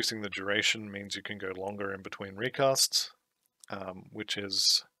increasing the duration means you can go longer in between recasts, which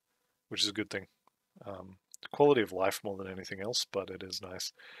is a good thing. Quality of life more than anything else, but it is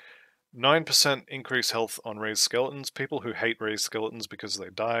nice. 9% increase health on raised skeletons. People who hate raised skeletons because they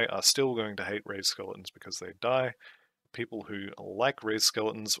die are still going to hate raised skeletons because they die. People who like raised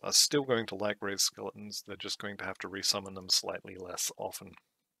skeletons are still going to like raised skeletons. They're just going to have to resummon them slightly less often.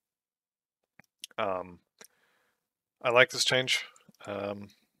 I like this change.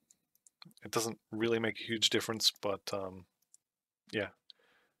 It doesn't really make a huge difference, but yeah,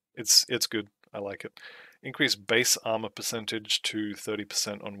 it's good. I like it. Increase base armor percentage to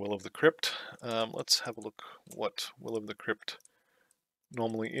 30% on Will of the Crypt. Let's have a look what Will of the Crypt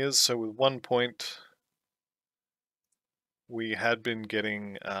normally is. So with 1 point, we had been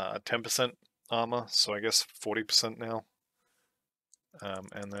getting 10% armor, so I guess 40% now.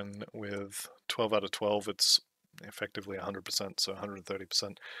 And then with 12 out of 12, it's effectively 100%, so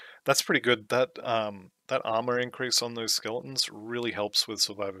 130%. That's pretty good. That armor increase on those skeletons really helps with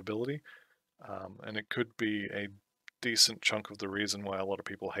survivability. And it could be a decent chunk of the reason why a lot of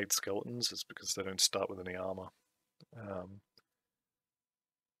people hate skeletons is because they don't start with any armor.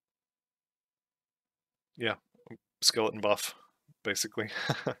 Yeah, skeleton buff, basically.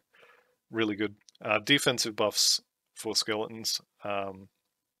 Really good. Defensive buffs for skeletons, no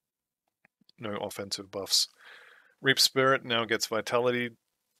offensive buffs. Reap Spirit now gets vitality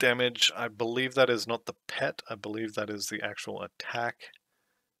damage. I believe that is not the pet, I believe that is the actual attack.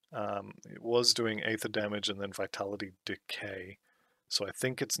 It was doing Aether damage and then vitality decay. So I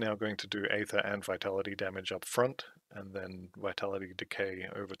think it's now going to do Aether and vitality damage up front, and then vitality decay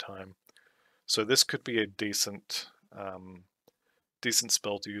over time. So this could be a decent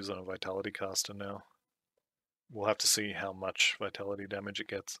spell to use on a vitality caster now. We'll have to see how much vitality damage it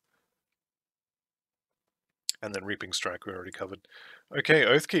gets. And then Reaping Strike we already covered. Okay,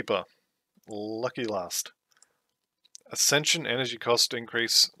 Oathkeeper. Lucky last. Ascension energy cost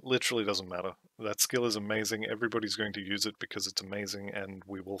increase literally doesn't matter. That skill is amazing, everybody's going to use it because it's amazing, and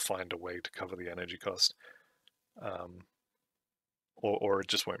we will find a way to cover the energy cost. Or it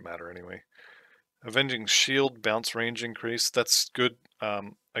just won't matter anyway. Avenging Shield, bounce range increase, that's good.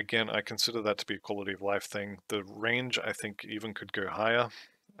 Again, I consider that to be a quality of life thing. The range, I think, even could go higher.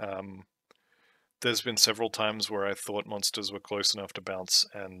 There's been several times where I thought monsters were close enough to bounce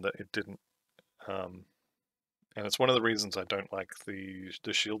and that it didn't. And it's one of the reasons I don't like the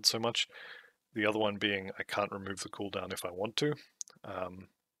shield so much. The other one being I can't remove the cooldown if I want to.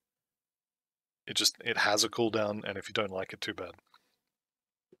 It has a cooldown, and if you don't like it, too bad.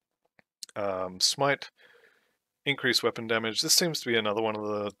 Smite, increased weapon damage. This seems to be another one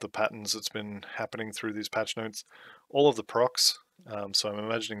of the patterns that's been happening through these patch notes. All of the procs, so I'm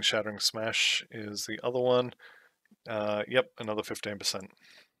imagining Shattering Smash is the other one. Yep, another 15%.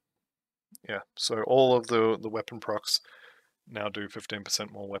 Yeah, so all of the weapon procs now do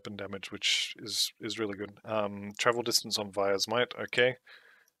 15% more weapon damage, which is really good. Travel distance on Vire's Might, okay.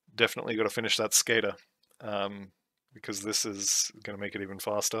 Definitely got to finish that Skater, because this is going to make it even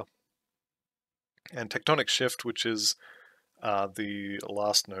faster. And Tectonic Shift, which is the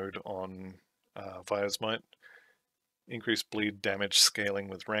last node on Vire's Might, increased bleed damage scaling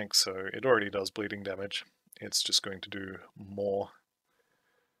with rank, so it already does bleeding damage. It's just going to do more.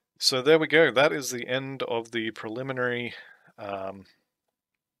 So there we go. That is the end of the preliminary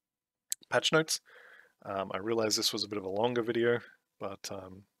patch notes. I realize this was a bit of a longer video, but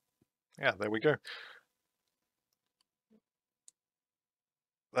yeah, there we go.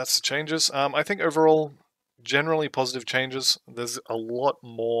 That's the changes. I think overall, generally positive changes. There's a lot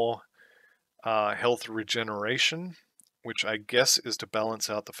more health regeneration, which I guess is to balance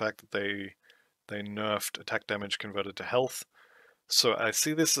out the fact that they nerfed attack damage converted to health. So I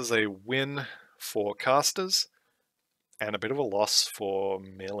see this as a win for casters and a bit of a loss for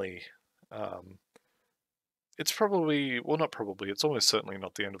melee. It's probably, well, not probably, it's almost certainly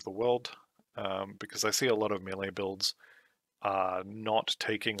not the end of the world, because I see a lot of melee builds not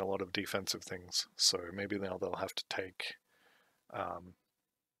taking a lot of defensive things. So maybe now they'll have to take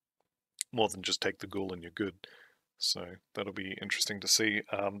more than just take the ghoul and you're good. So that'll be interesting to see.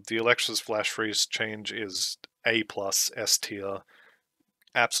 The Alexa's Flash Freeze change is A+, S tier,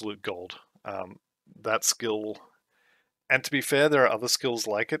 absolute gold. That skill, and to be fair, there are other skills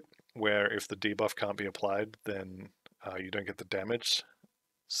like it, where if the debuff can't be applied, then you don't get the damage.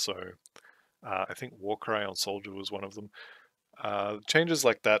 So I think Warcry on Soldier was one of them. Changes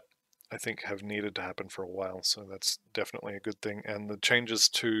like that, I think, have needed to happen for a while, so that's definitely a good thing. And the changes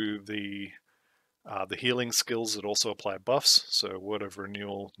to the healing skills that also apply buffs, so Word of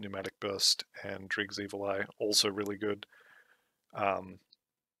Renewal, Pneumatic Burst, and Drigg's Evil Eye, also really good.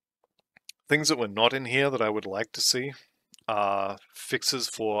 Things that were not in here that I would like to see are fixes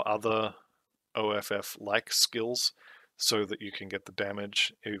for other OFF-like skills, so that you can get the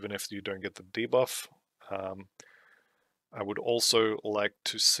damage even if you don't get the debuff. I would also like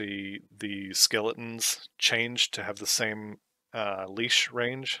to see the skeletons change to have the same leash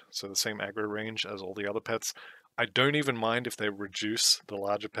range, so the same aggro range as all the other pets. I don't even mind if they reduce the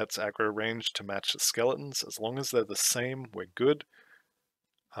larger pets' aggro range to match the skeletons. As long as they're the same, we're good.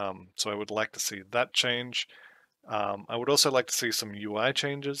 So I would like to see that change. I would also like to see some UI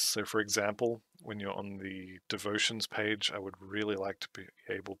changes. So for example, when you're on the devotions page, I would really like to be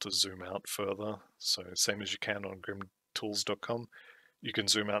able to zoom out further. So same as you can on grimtools.com, you can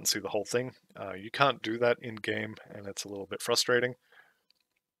zoom out and see the whole thing. You can't do that in game, and it's a little bit frustrating.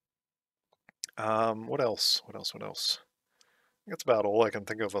 What else? What else? What else? That's about all I can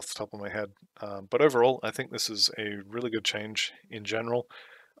think of off the top of my head. But overall, I think this is a really good change in general.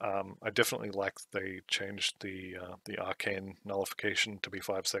 I definitely like they changed the arcane nullification to be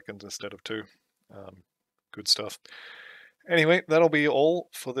 5 seconds instead of 2. Good stuff. Anyway, that'll be all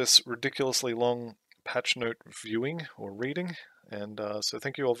for this ridiculously long patch note viewing or reading. And so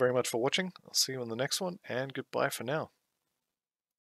thank you all very much for watching. I'll see you in the next one, and goodbye for now.